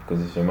with her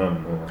because it's your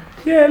mum?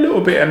 Yeah, a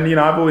little bit, and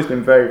I've always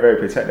been very, very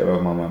protective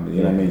of my mum,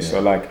 you know what I mean? Yeah. So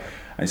like,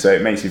 and so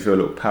it makes you feel a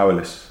little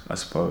powerless, I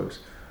suppose,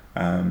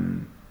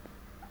 and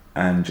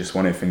just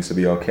wanted things to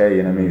be okay,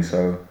 you know what I mean?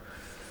 So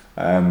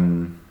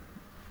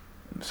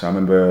I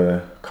remember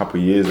a couple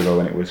of years ago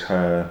when it was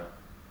around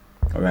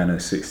her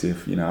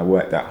 60th, I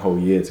worked that whole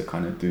year to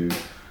kind of do,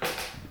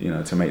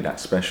 to make that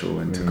special,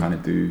 and to kind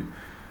of do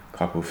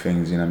couple of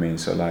things, you know what I mean?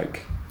 So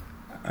like,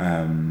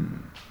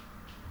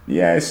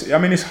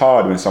 it's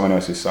hard when someone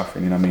else is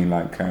suffering, you know what I mean?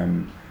 Like,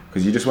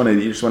 because you just want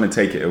to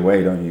take it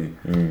away, don't you?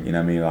 You know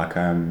what I mean? Like,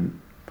 I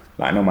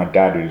know my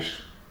dad is,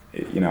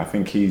 I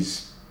think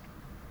he's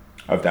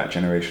of that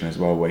generation as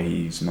well, where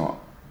he's not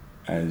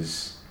a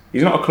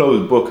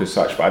closed book as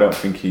such, but I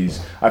think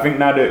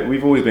now that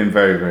we've always been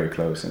very, very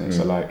close, and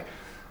so like,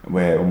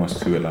 we're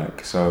almost too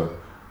alike. So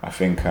I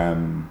think,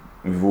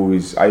 I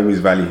always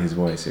value his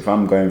voice. If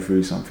I'm going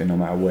through something, no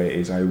matter what it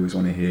is, I always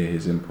want to hear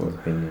his input.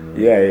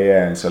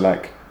 Yeah. And so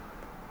like,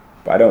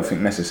 but I don't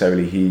think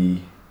necessarily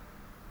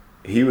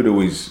he would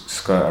always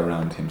skirt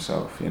around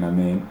himself, you know what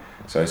I mean?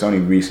 So it's only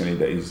recently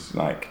that he's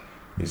like,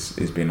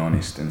 he's been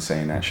honest and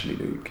saying, actually,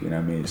 Luke, you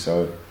know what I mean?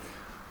 So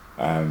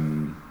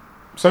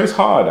it's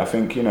hard. I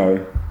think,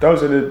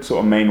 those are the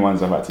sort of main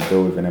ones I've had to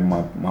deal with, and then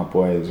my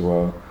boy as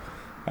well.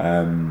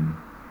 And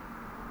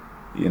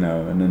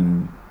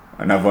then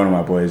another one of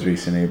my boys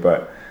recently,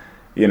 but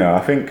I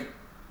think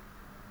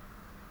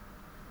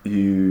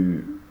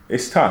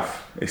it's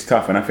tough,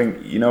 and I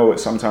think what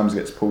sometimes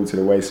gets pulled to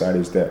the wayside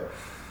is that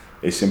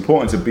it's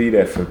important to be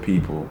there for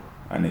people,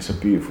 and it's a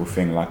beautiful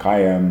thing. Like I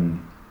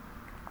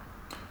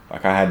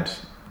had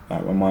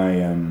like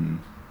when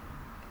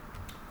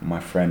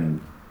my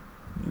friend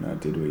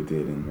did what he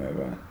did and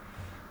whatever,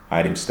 I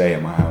had him stay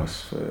at my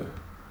house for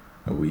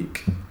a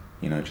week,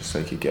 just so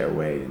he could get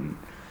away, and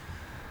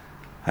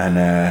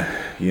a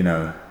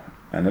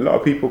lot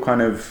of people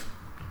kind of,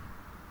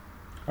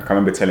 I can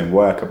remember telling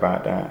work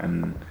about that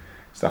and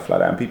stuff like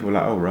that, and people were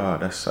like, oh rah,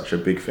 that's such a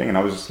big thing, and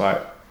I was just like,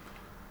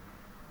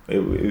 it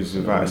was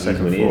about a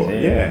second thought.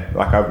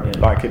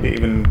 Like it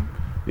didn't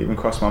even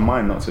crossed my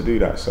mind not to do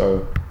that.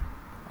 So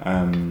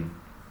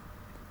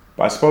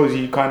but I suppose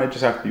you kind of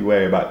just have to be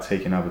wary about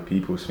taking other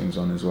people's things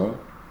on as well,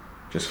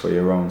 just for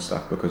your own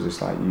stuff, because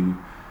it's like you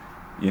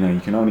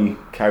can only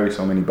carry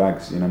so many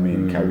bags, you know what I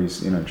mean?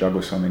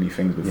 Juggle so many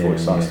things before it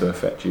starts to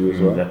affect you as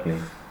well. Exactly.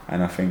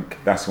 And I think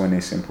that's when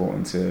it's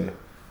important to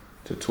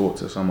talk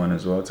to someone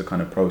as well, to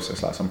kind of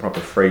process, like some proper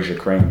Fraser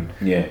Crane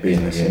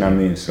business, you know what I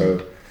mean?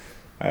 So,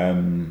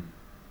 man,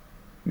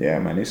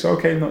 it's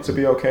okay not to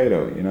be okay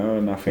though,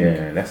 and I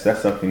think... that's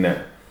something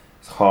that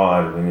it's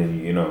hard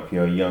when if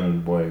you're a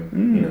young boy,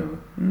 and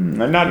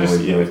not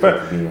just,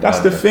 but that's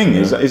the thing,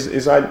 is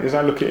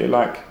I look at it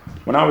like,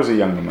 when I was a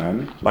younger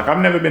man, like I've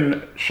never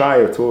been shy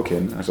of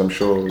talking, as I'm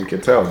sure you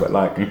could tell, but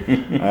like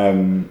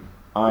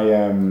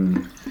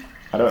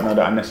I don't know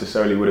that I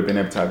necessarily would have been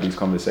able to have these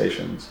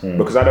conversations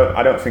because I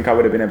don't think I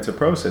would have been able to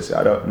process it.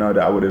 I don't know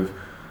that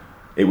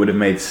it would have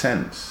made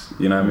sense.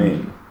 You know what I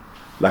mean?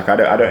 Like I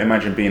don't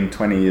imagine being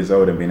 20 years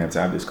old and being able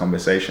to have this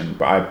conversation,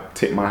 but I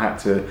tip my hat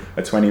to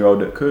a 20-year-old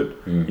that could.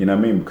 You know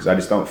what I mean? Because I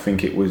just don't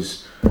think it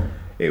was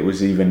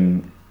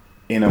even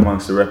in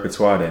amongst the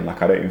repertoire then.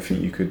 Like I don't even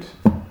think you could,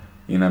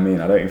 you know what I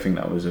mean? I don't even think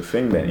that was a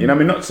thing then. You know what I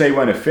mean? Not to say it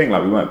weren't a thing,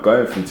 like we weren't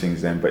going through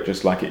things then, but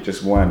just like it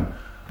just weren't,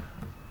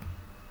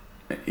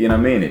 you know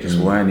what I mean? It just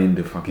weren't in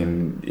the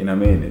fucking, you know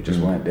what I mean? It just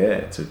weren't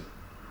there to,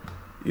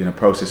 you know,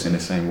 process in the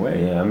same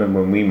way. Yeah, I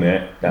remember when we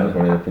met, that was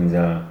one of the things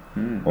I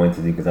wanted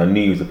to do, because I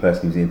knew you was the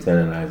person who was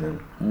internalising.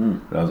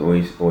 And I was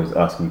always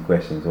asking you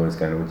questions, always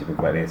kind of, what do you think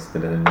about this?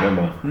 And I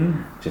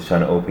remember just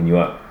trying to open you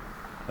up.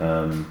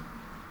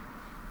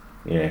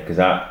 Yeah, because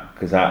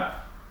I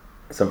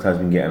sometimes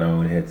we can get in our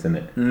own heads,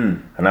 innit?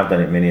 And I've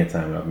done it many a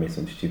time. I've made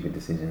some stupid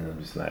decisions. I'm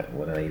just like,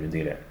 why did I even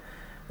do that?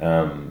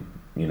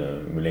 You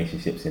know,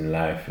 relationships in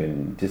life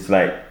and just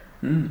like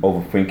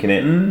overthinking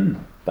it.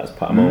 That's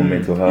part of my own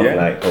mental health. Yeah.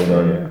 Like, hold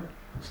on,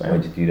 Yeah.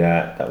 why'd you do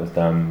that? That was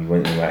dumb. You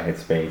weren't in the right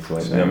headspace. You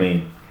know what I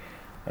mean?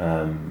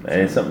 And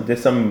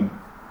there's some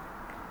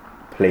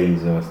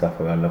plays or stuff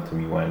where I'd love to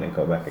rewind and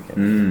go back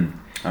again.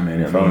 I mean,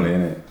 You know if what I only,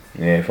 mean? innit?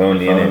 Yeah, if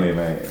only, If innit? only,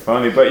 mate. If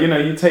only. But you know,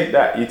 you take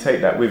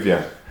that with you,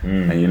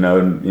 and you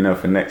know,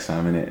 for next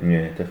time, innit?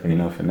 Yeah, definitely. You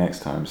know, for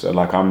next time. So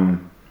like,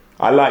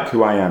 I like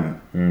who I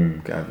am,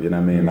 Gav. You know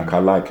what I mean? Like, I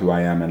like who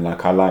I am, and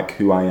like, I like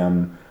who I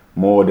am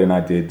more than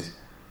I did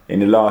in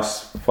the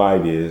last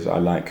 5 years. I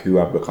like who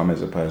I've become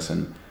as a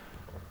person,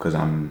 because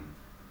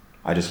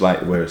I just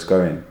like where it's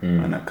going,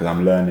 and because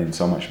I'm learning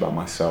so much about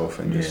myself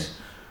and just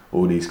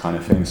all these kind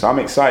of things. So I'm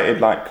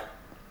excited. Like,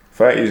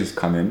 30s is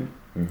coming,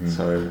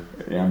 so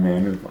yeah, I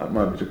mean, it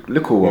might be a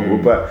little wobble,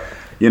 but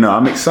you know,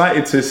 I'm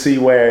excited to see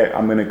where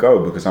I'm gonna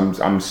go, because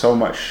I'm so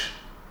much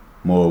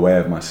more aware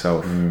of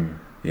myself.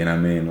 You know what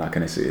I mean? Like,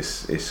 and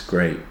it's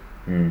great.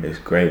 It's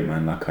great,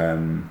 man. Like,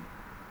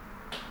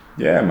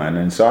 yeah, man.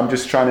 And so I'm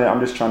just trying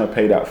to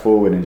pay that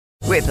forward. And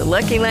With the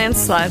Lucky Land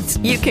Slots,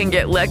 you can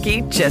get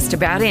lucky just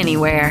about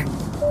anywhere.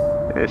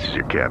 This is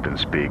your captain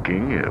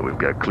speaking. We've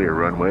got clear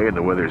runway and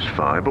the weather's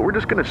fine, but we're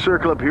just going to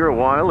circle up here a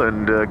while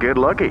and get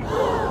lucky.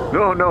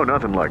 No,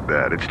 nothing like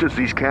that. It's just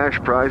these cash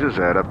prizes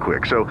add up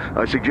quick. So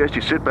I suggest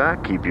you sit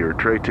back, keep your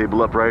tray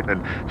table upright,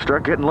 and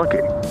start getting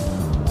lucky.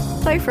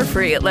 Play for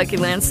free at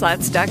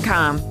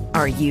LuckyLandSlots.com.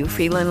 Are you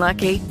feeling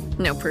lucky?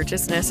 No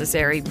purchase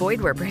necessary.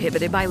 Void where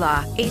prohibited by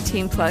law.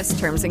 18+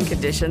 terms and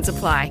conditions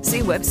apply.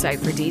 See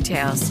website for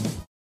details.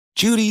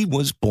 Judy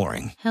was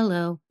boring.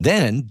 Hello.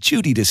 Then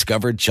Judy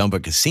discovered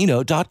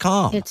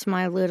ChumbaCasino.com. It's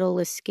my little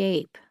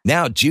escape.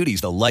 Now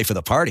Judy's the life of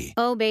the party.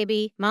 Oh,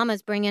 baby,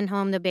 mama's bringing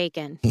home the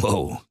bacon.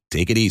 Whoa,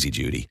 take it easy,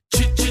 Judy.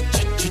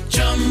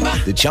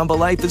 The Chumba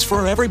life is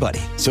for everybody.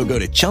 So go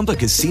to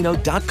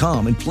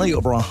ChumbaCasino.com and play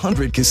over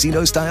 100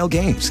 casino-style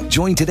games.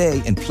 Join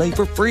today and play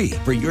for free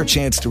for your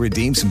chance to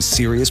redeem some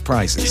serious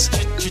prizes.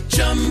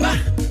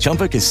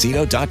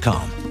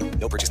 ChumbaCasino.com.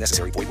 No purchase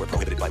necessary. Void where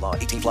prohibited by law.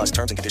 18+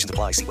 terms and conditions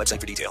apply. See website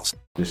for details.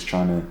 just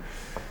trying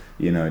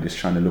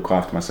to look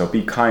after myself.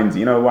 Be kind.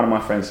 You know, one of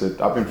my friends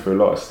said, I've been through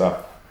a lot of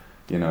stuff,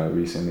 you know,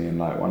 recently, and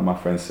like one of my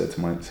friends said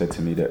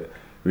to me that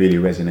really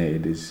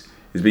resonated is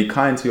be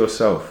kind to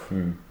yourself.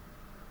 And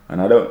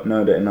I don't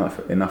know that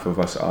enough of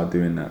us are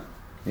doing that.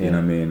 You know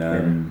what I mean?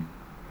 And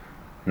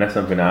that's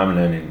something that I'm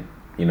learning,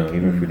 you know,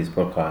 even through this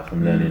podcast.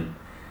 I'm learning.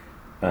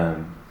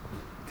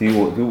 Do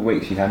what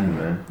makes you happy,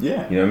 man.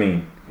 Yeah. You know what I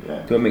mean?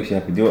 Yeah. Do what makes you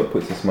happy. Do what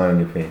puts a smile on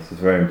your face. It's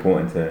very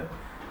important to,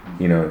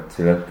 you know,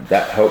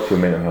 that helps your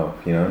mental health.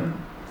 You know,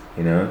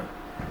 you know.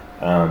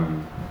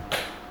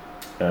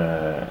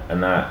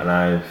 And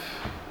I've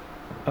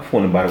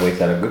fallen by the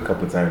wayside a good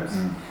couple of times.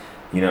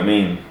 You know what I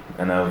mean?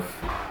 And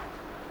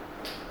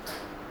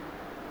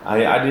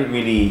I didn't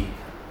really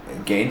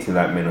get into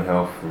that mental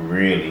health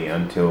really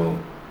until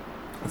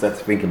I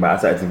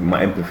started to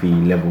my empathy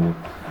level,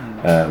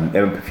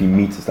 empathy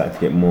meter started to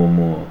get more and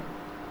more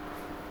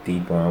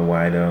deeper,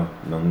 wider,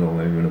 longer,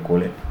 whatever you want to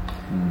call it.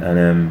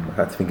 And I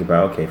had to think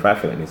about, okay, if I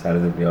feel like this, how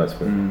does everybody else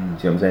feel? Do you know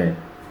what I'm saying?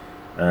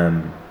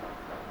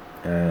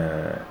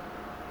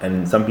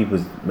 And some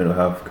people's mental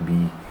health could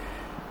be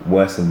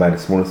worsened by the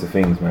smallest of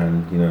things,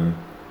 man. You know,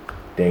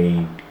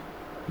 they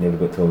never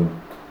got told,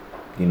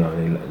 you know,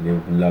 they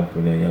were loved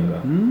when they're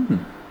younger.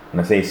 And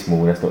I say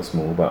small, that's not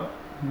small, but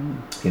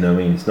you know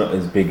what I mean? It's not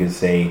as big as,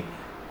 say,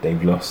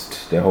 they've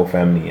lost their whole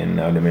family and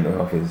now their mental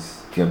health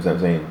is, do you know what I'm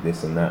saying?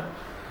 This and that.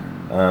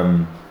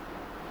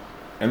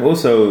 And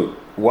also,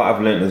 what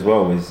I've learned as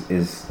well is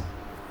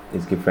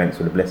give thanks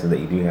for the blessings that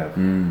you do have.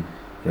 You know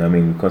what I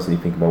mean? We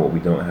constantly think about what we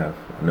don't have.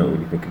 I don't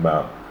really think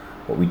about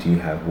what we do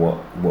have,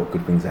 what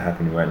good things are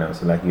happening right now.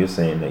 So like you're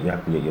saying that you're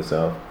happy at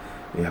yourself,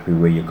 you're happy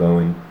where you're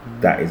going,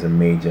 that is a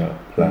major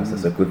plus.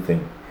 That's a good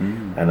thing.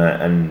 And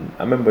I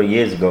remember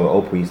years ago,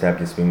 Oprah used to have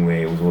this thing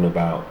where it was all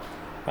about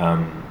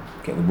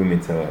get the women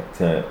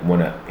to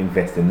want to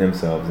invest in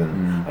themselves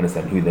and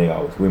understand who they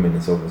are with women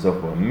and so forth and so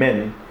forth.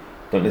 Men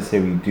don't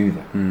necessarily do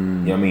that. You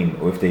know what I mean?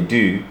 Or if they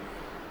do,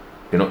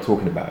 they're not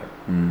talking about it.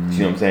 Do you know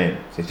what I'm saying?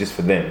 So it's just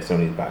for them. It's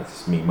only about it's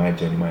just me, my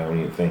journey, my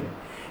only thing.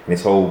 And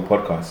this whole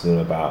podcast is all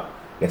about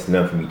let's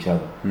learn from each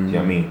other. Do you know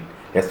what I mean?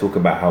 Let's talk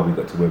about how we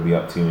got to where we're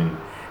up to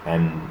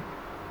and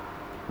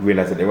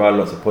realize that there are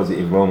lots of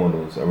positive role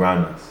models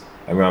around us,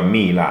 around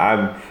me. Like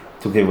I'm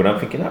talking when I'm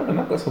thinking, I've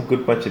got some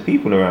good bunch of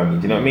people around me.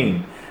 Do you know what I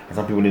mean? And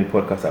some people in the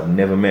podcast that I've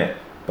never met,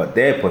 but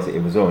they're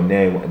positive as well, and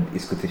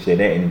it's good to share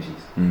their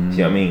energies. Do you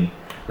know what I mean?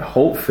 But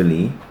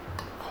hopefully,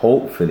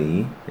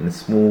 in a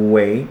small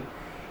way,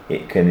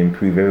 it can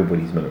improve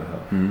everybody's mental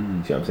health. Do you know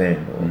what I'm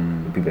saying? Or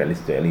the people that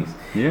listen to it at least.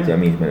 Do you know what I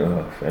mean? Mental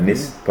health. And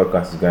this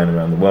podcast is going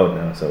around the world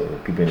now, so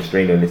people in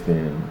Australia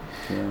listening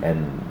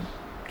and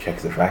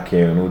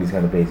Czechoslovakia and all these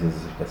kind of places,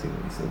 especially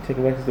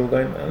Czechoslovakia is still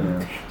going?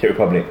 Czech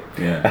Republic.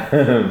 You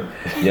know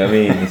what I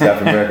mean? In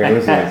South America and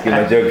also, let's get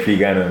my geography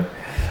going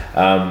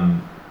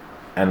on.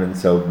 And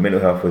so mental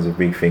health was a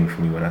big thing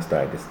for me when I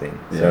started this thing.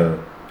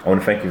 So I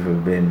want to thank you for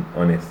being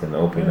honest and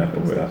opening up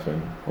and stuff.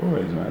 And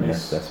always, man.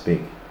 That's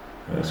big.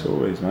 It's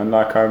always, man.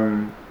 Like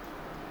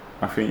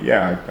I think,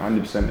 I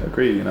 100%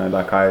 agree. You know,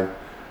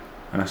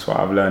 and that's what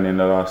I've learned in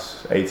the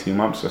last 18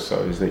 months or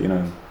so is that, you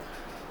know,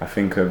 I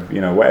think of,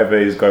 you know, whatever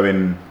is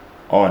going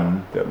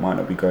on that might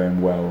not be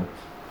going well,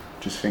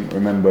 just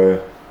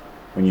remember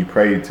when you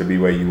prayed to be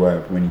where you were,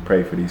 when you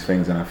pray for these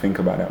things. And I think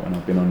about that when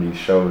I've been on these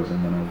shows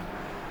and when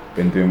I've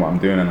been doing what I'm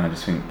doing, and I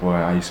just think, boy,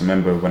 I used to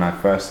remember when I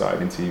first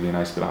started in TV and I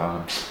used to be like,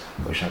 I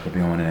wish I could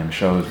be on one of them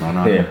shows, man.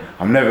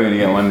 I'm never going to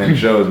get one of them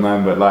shows,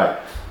 man. But like,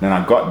 then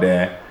I got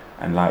there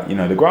and like, you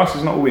know, the grass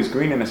is not always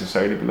greener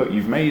necessarily, but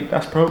look,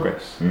 that's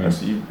progress.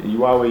 That's,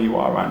 you are where you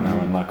are right now.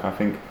 And like, I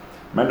think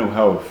mental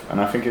health, and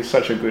I think it's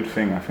such a good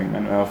thing. I think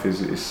mental health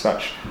is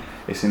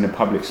it's in the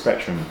public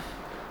spectrum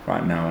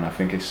right now, and I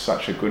think it's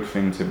such a good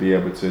thing to be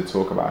able to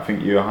talk about. I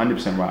think you're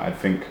 100% right. I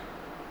think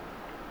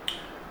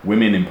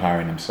women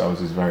empowering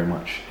themselves is very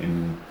much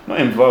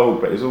not in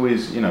vogue, but there's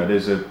always, you know,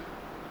 there's a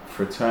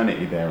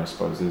fraternity there, I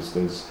suppose. There's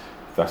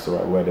if that's the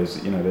right word. There's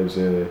a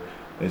unity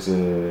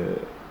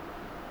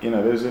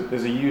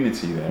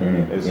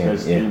there.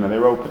 There's you know, they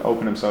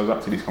open themselves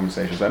up to these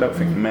conversations. I don't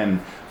think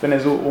men. Then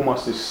there's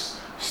almost this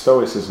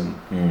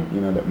stoicism, you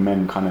know, that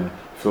men kind of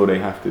feel they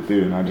have to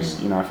do, and I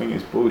just, you know, I think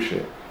it's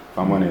bullshit, if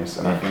I'm honest.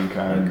 And I think,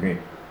 I agree.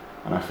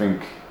 And I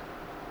think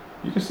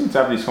you just need to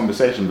have these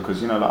conversations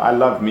because, you know, like, I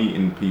love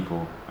meeting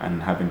people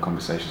and having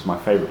conversations. My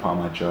favorite part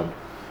of my job,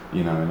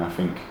 you know, and I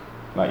think,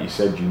 like you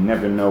said, you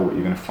never know what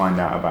you're going to find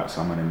out about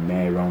someone and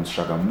their own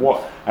struggle,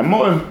 and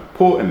more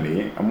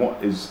importantly, and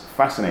what is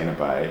fascinating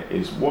about it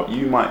is what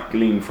you might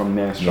glean from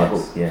their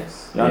struggle.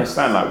 Yes. You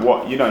understand, like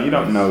what you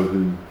don't know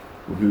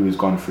who has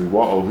gone through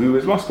what or who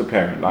has lost a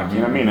parent, like, you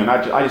know what I mean? And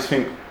I just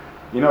think,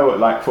 you know,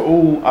 like, for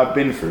all I've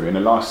been through in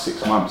the last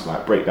 6 months,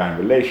 like breakdown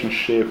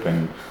relationship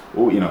and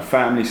all, you know,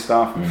 family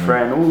stuff and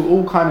friend,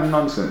 all kind of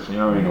nonsense, you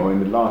know what I mean? Or in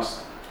the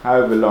last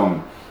however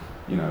long,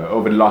 you know,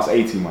 over the last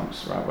 18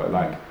 months, right? But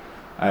like,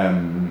 I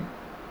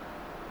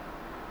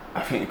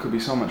think it could be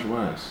so much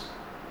worse,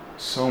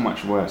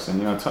 and,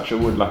 you know, touch a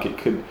wood, like it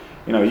could,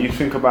 you know, you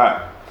think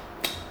about,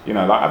 you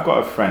know, like I've got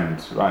a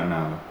friend right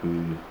now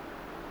who,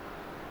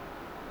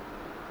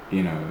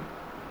 you know,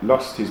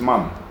 lost his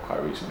mum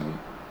quite recently,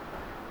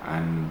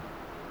 and,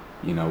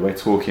 you know, we're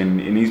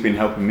talking, and he's been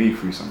helping me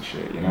through some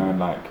shit, you know, and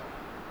like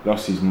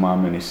lost his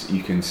mum, and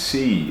you can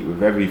see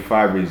with every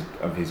fibre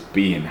of his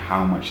being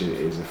how much it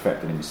is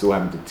affecting him. He's still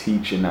having to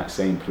teach in that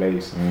same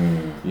place,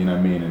 you know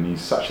what I mean? And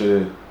he's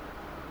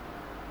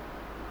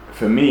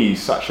for me,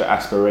 he's such an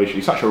aspiration,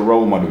 he's such a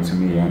role model to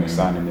me,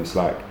 understanding this,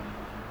 like,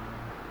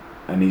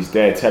 and he's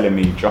there telling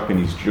me, dropping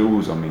his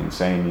jewels on me and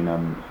saying, you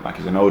know, like,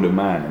 he's an older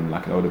man and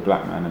like an older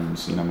black man, and,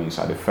 you know what I mean, it's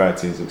like defer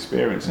to his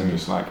experience and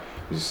just like,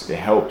 it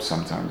helps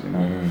sometimes, you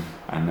know,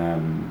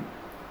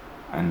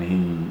 and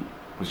he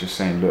was just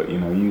saying, look, you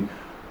know,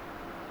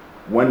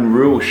 when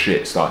real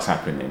shit starts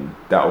happening,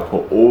 that will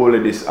put all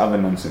of this other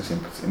nonsense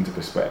into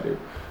perspective.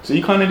 So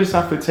you kind of just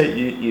have to take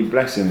your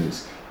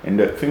blessings, and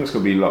that things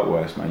could be a lot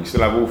worse, man. You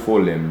still have all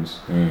 4 limbs,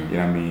 you know what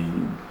I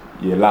mean,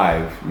 you're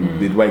alive, you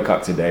did wake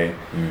up today,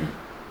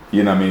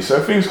 you know what I mean,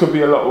 so things could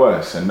be a lot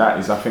worse, and that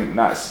is, I think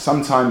that's,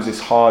 sometimes it's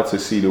hard to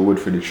see the wood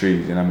for the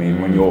trees, you know what I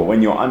mean,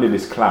 when you're under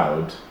this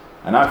cloud,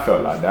 and I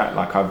felt like that,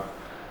 like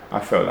I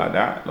felt like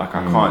that, like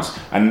I can't,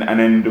 and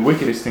then the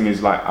wickedest thing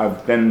is, like,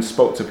 I've then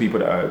spoke to people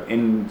that are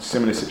in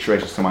similar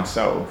situations to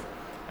myself,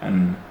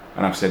 and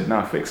I've said,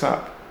 no, fix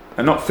up,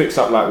 and not fix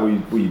up like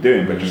what you're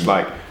doing, but just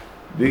like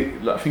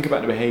think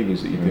about the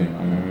behaviours that you're doing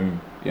right now.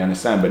 You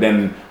understand? But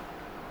then,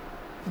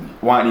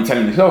 why aren't you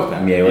telling yourself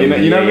that? Yeah, well,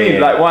 you know what I mean?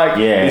 Like, why?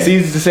 Yeah. It's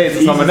easy to say it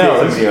to someone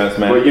else,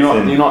 man. But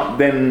you're not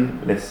then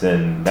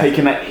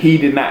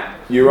heeding that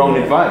your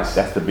own advice.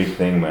 That's the big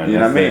thing, man. You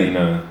know what I mean? You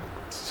know.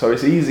 So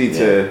it's easy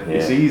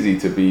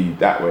to be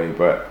that way,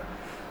 but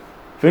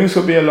things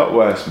could be a lot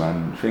worse,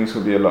 man. Things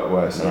could be a lot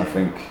worse, and I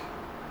think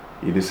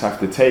you just have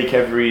to take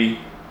every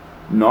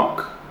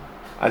knock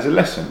as a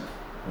lesson.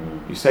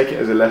 You take it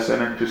as a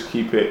lesson and just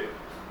keep it.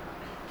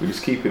 You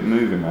just keep it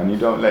moving, man. You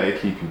don't let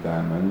it keep you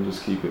down, man. You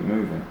just keep it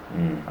moving.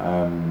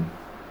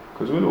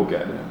 Because we'll all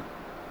get there.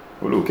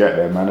 We'll all get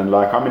there, man. And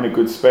like, I'm in a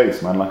good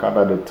space, man. Like, I've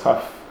had a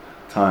tough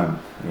time.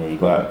 Yeah, you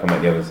got to come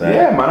out the other side.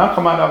 Yeah, man. I'll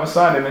come out the other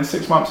side, and in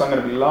 6 months I'm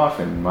gonna be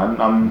laughing, man.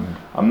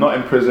 I'm not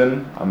in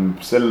prison.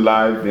 I'm still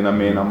alive. You know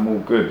what I mean? I'm all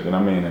good. You know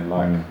what I mean? And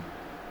like,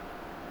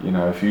 you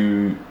know,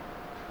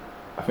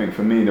 I think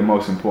for me the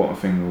most important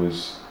thing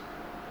was,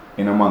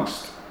 in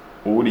amongst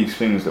all these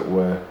things that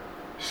were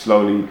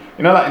slowly,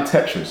 you know, like in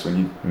Tetris when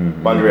you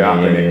bugger it up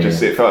and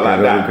it felt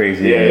like that.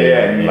 Crazy.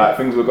 And like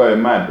things were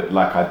going mad.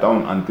 Like, I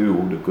don't undo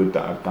all the good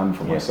that I've done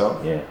for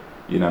myself. Yeah.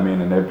 You know what I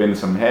mean? And there've been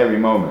some hairy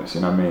moments.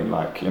 You know what I mean?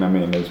 Like, you know what I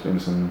mean? There's been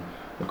some.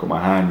 Look at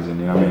my hands, and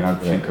you know what I mean. I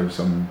think of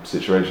some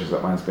situations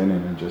that mine's been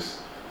in, and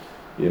just,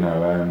 you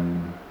know,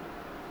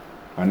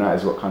 and that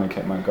is what kind of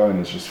kept mine going.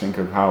 Is just think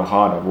of how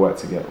hard I've worked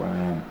to get where I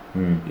am.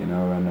 You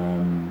know,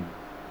 and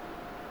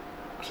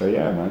so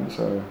yeah, man.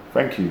 So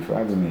thank you for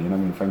having me. You know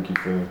what I mean? Thank you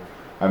for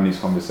having these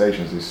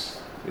conversations.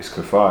 It's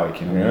cathartic,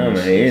 you know. Yeah, man,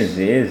 it is.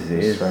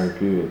 It's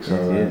therapeutic. So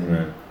it is,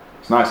 man.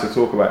 It's nice to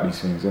talk about these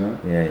things, you know.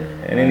 Yeah.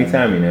 And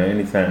anytime, you know, you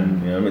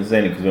know, I'm not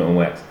saying it because we're on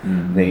wax.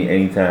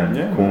 Anytime,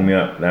 call me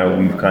up. Now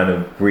we've kind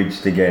of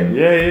bridged again.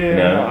 You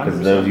know,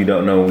 because those you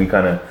don't know, we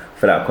kind of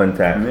fill out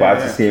contact. But I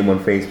just see him on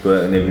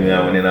Facebook and every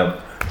now and then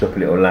I'll drop a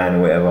little line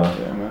or whatever.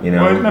 Yeah, man. You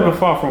know, well, it's never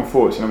far from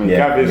thoughts. You know what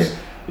I mean? Gav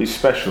is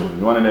special.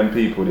 He's one of them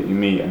people that you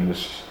meet and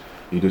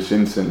you just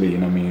instantly, you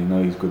know what I mean, you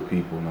know he's good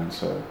people, man.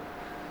 So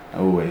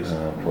always.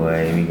 Oh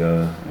boy, here we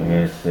go.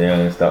 I'm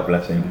gonna start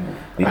blushing.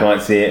 You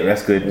can't see it,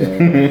 that's good.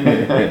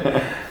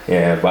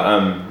 Yeah, but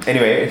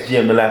anyway, it's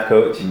GM the life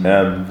coach. And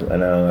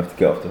I'll have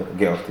to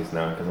get off this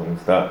now because I'm gonna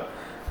start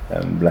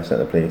blushing at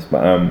the place.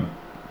 But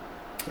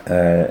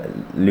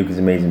Luke is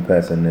an amazing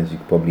person, as you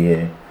can probably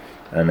hear,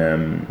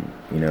 and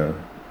you know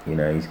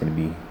he's gonna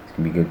be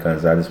good,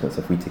 because I just want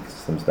some free tickets to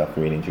some stuff,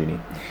 really and truly.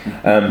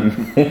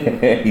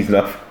 He's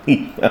not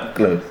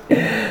close.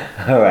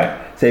 All right,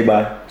 say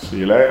bye. See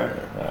you later.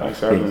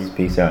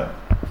 Peace out.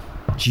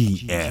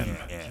 GM,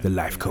 the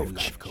life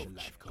coach.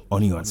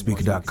 Only on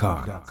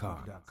Speaker.com,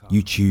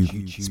 YouTube,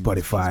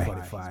 Spotify,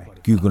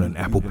 Google and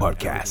Apple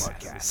Podcasts,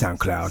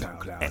 SoundCloud,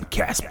 and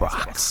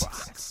Castbox.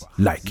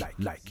 Like,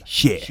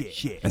 share,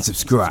 and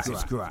subscribe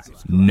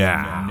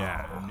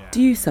now.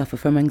 Do you suffer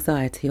from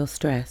anxiety or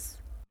stress?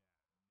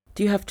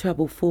 Do you have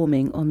trouble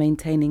forming or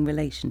maintaining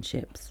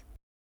relationships?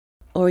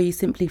 Or are you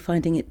simply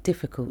finding it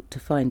difficult to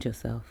find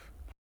yourself?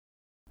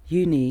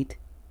 You need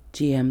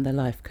GM the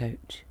Life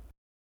Coach.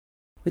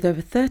 With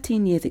over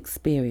 13 years'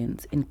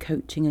 experience in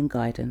coaching and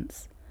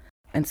guidance,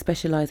 and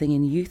specialising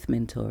in youth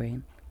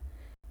mentoring,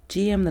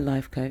 GM the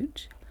Life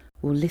Coach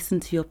will listen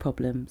to your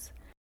problems,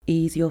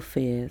 ease your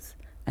fears,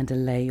 and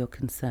allay your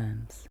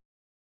concerns.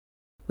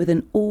 With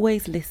an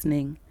always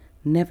listening,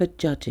 never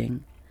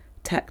judging,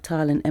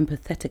 tactile and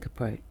empathetic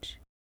approach.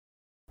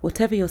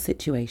 Whatever your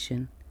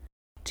situation,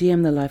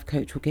 GM the Life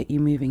Coach will get you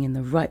moving in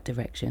the right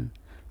direction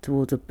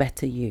towards a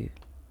better you.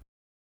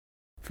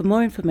 For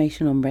more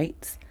information on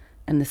rates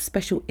and the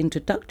special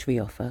introductory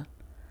offer,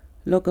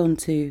 log on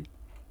to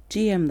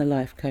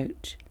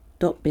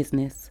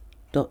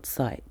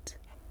gmthelifecoach.business.site.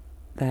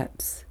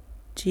 That's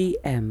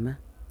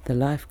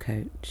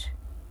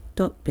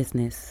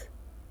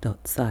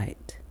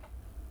gmthelifecoach.business.site.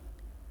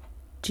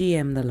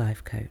 GM the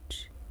Life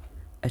Coach.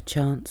 A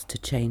chance to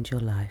change your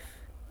life.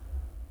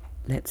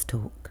 Let's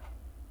talk.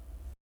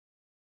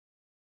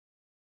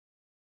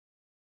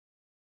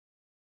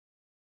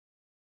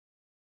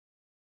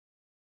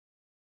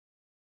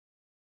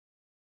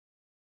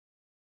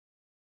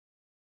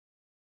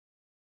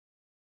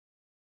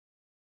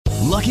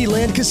 Lucky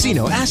Land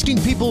Casino,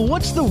 asking people,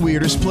 what's the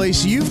weirdest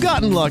place you've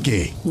gotten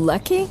lucky?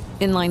 Lucky?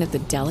 In line at the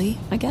deli,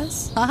 I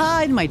guess?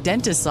 Aha, in my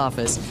dentist's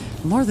office.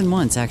 More than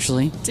once,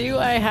 actually. Do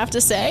I have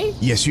to say?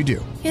 Yes, you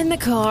do. In the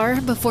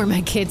car before my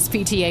kids'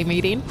 PTA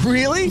meeting.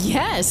 Really?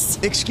 Yes.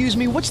 Excuse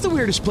me, what's the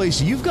weirdest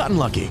place you've gotten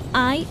lucky?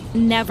 I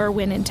never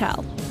win and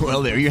tell.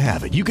 Well, there you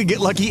have it. You can get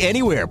lucky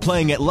anywhere,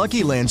 playing at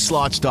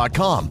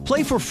LuckyLandSlots.com.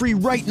 Play for free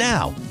right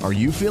now. Are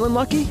you feeling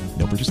lucky?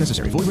 No purchase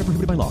necessary. Void where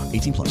prohibited by law.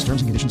 18+.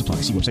 Terms and conditions apply.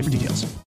 See website for details.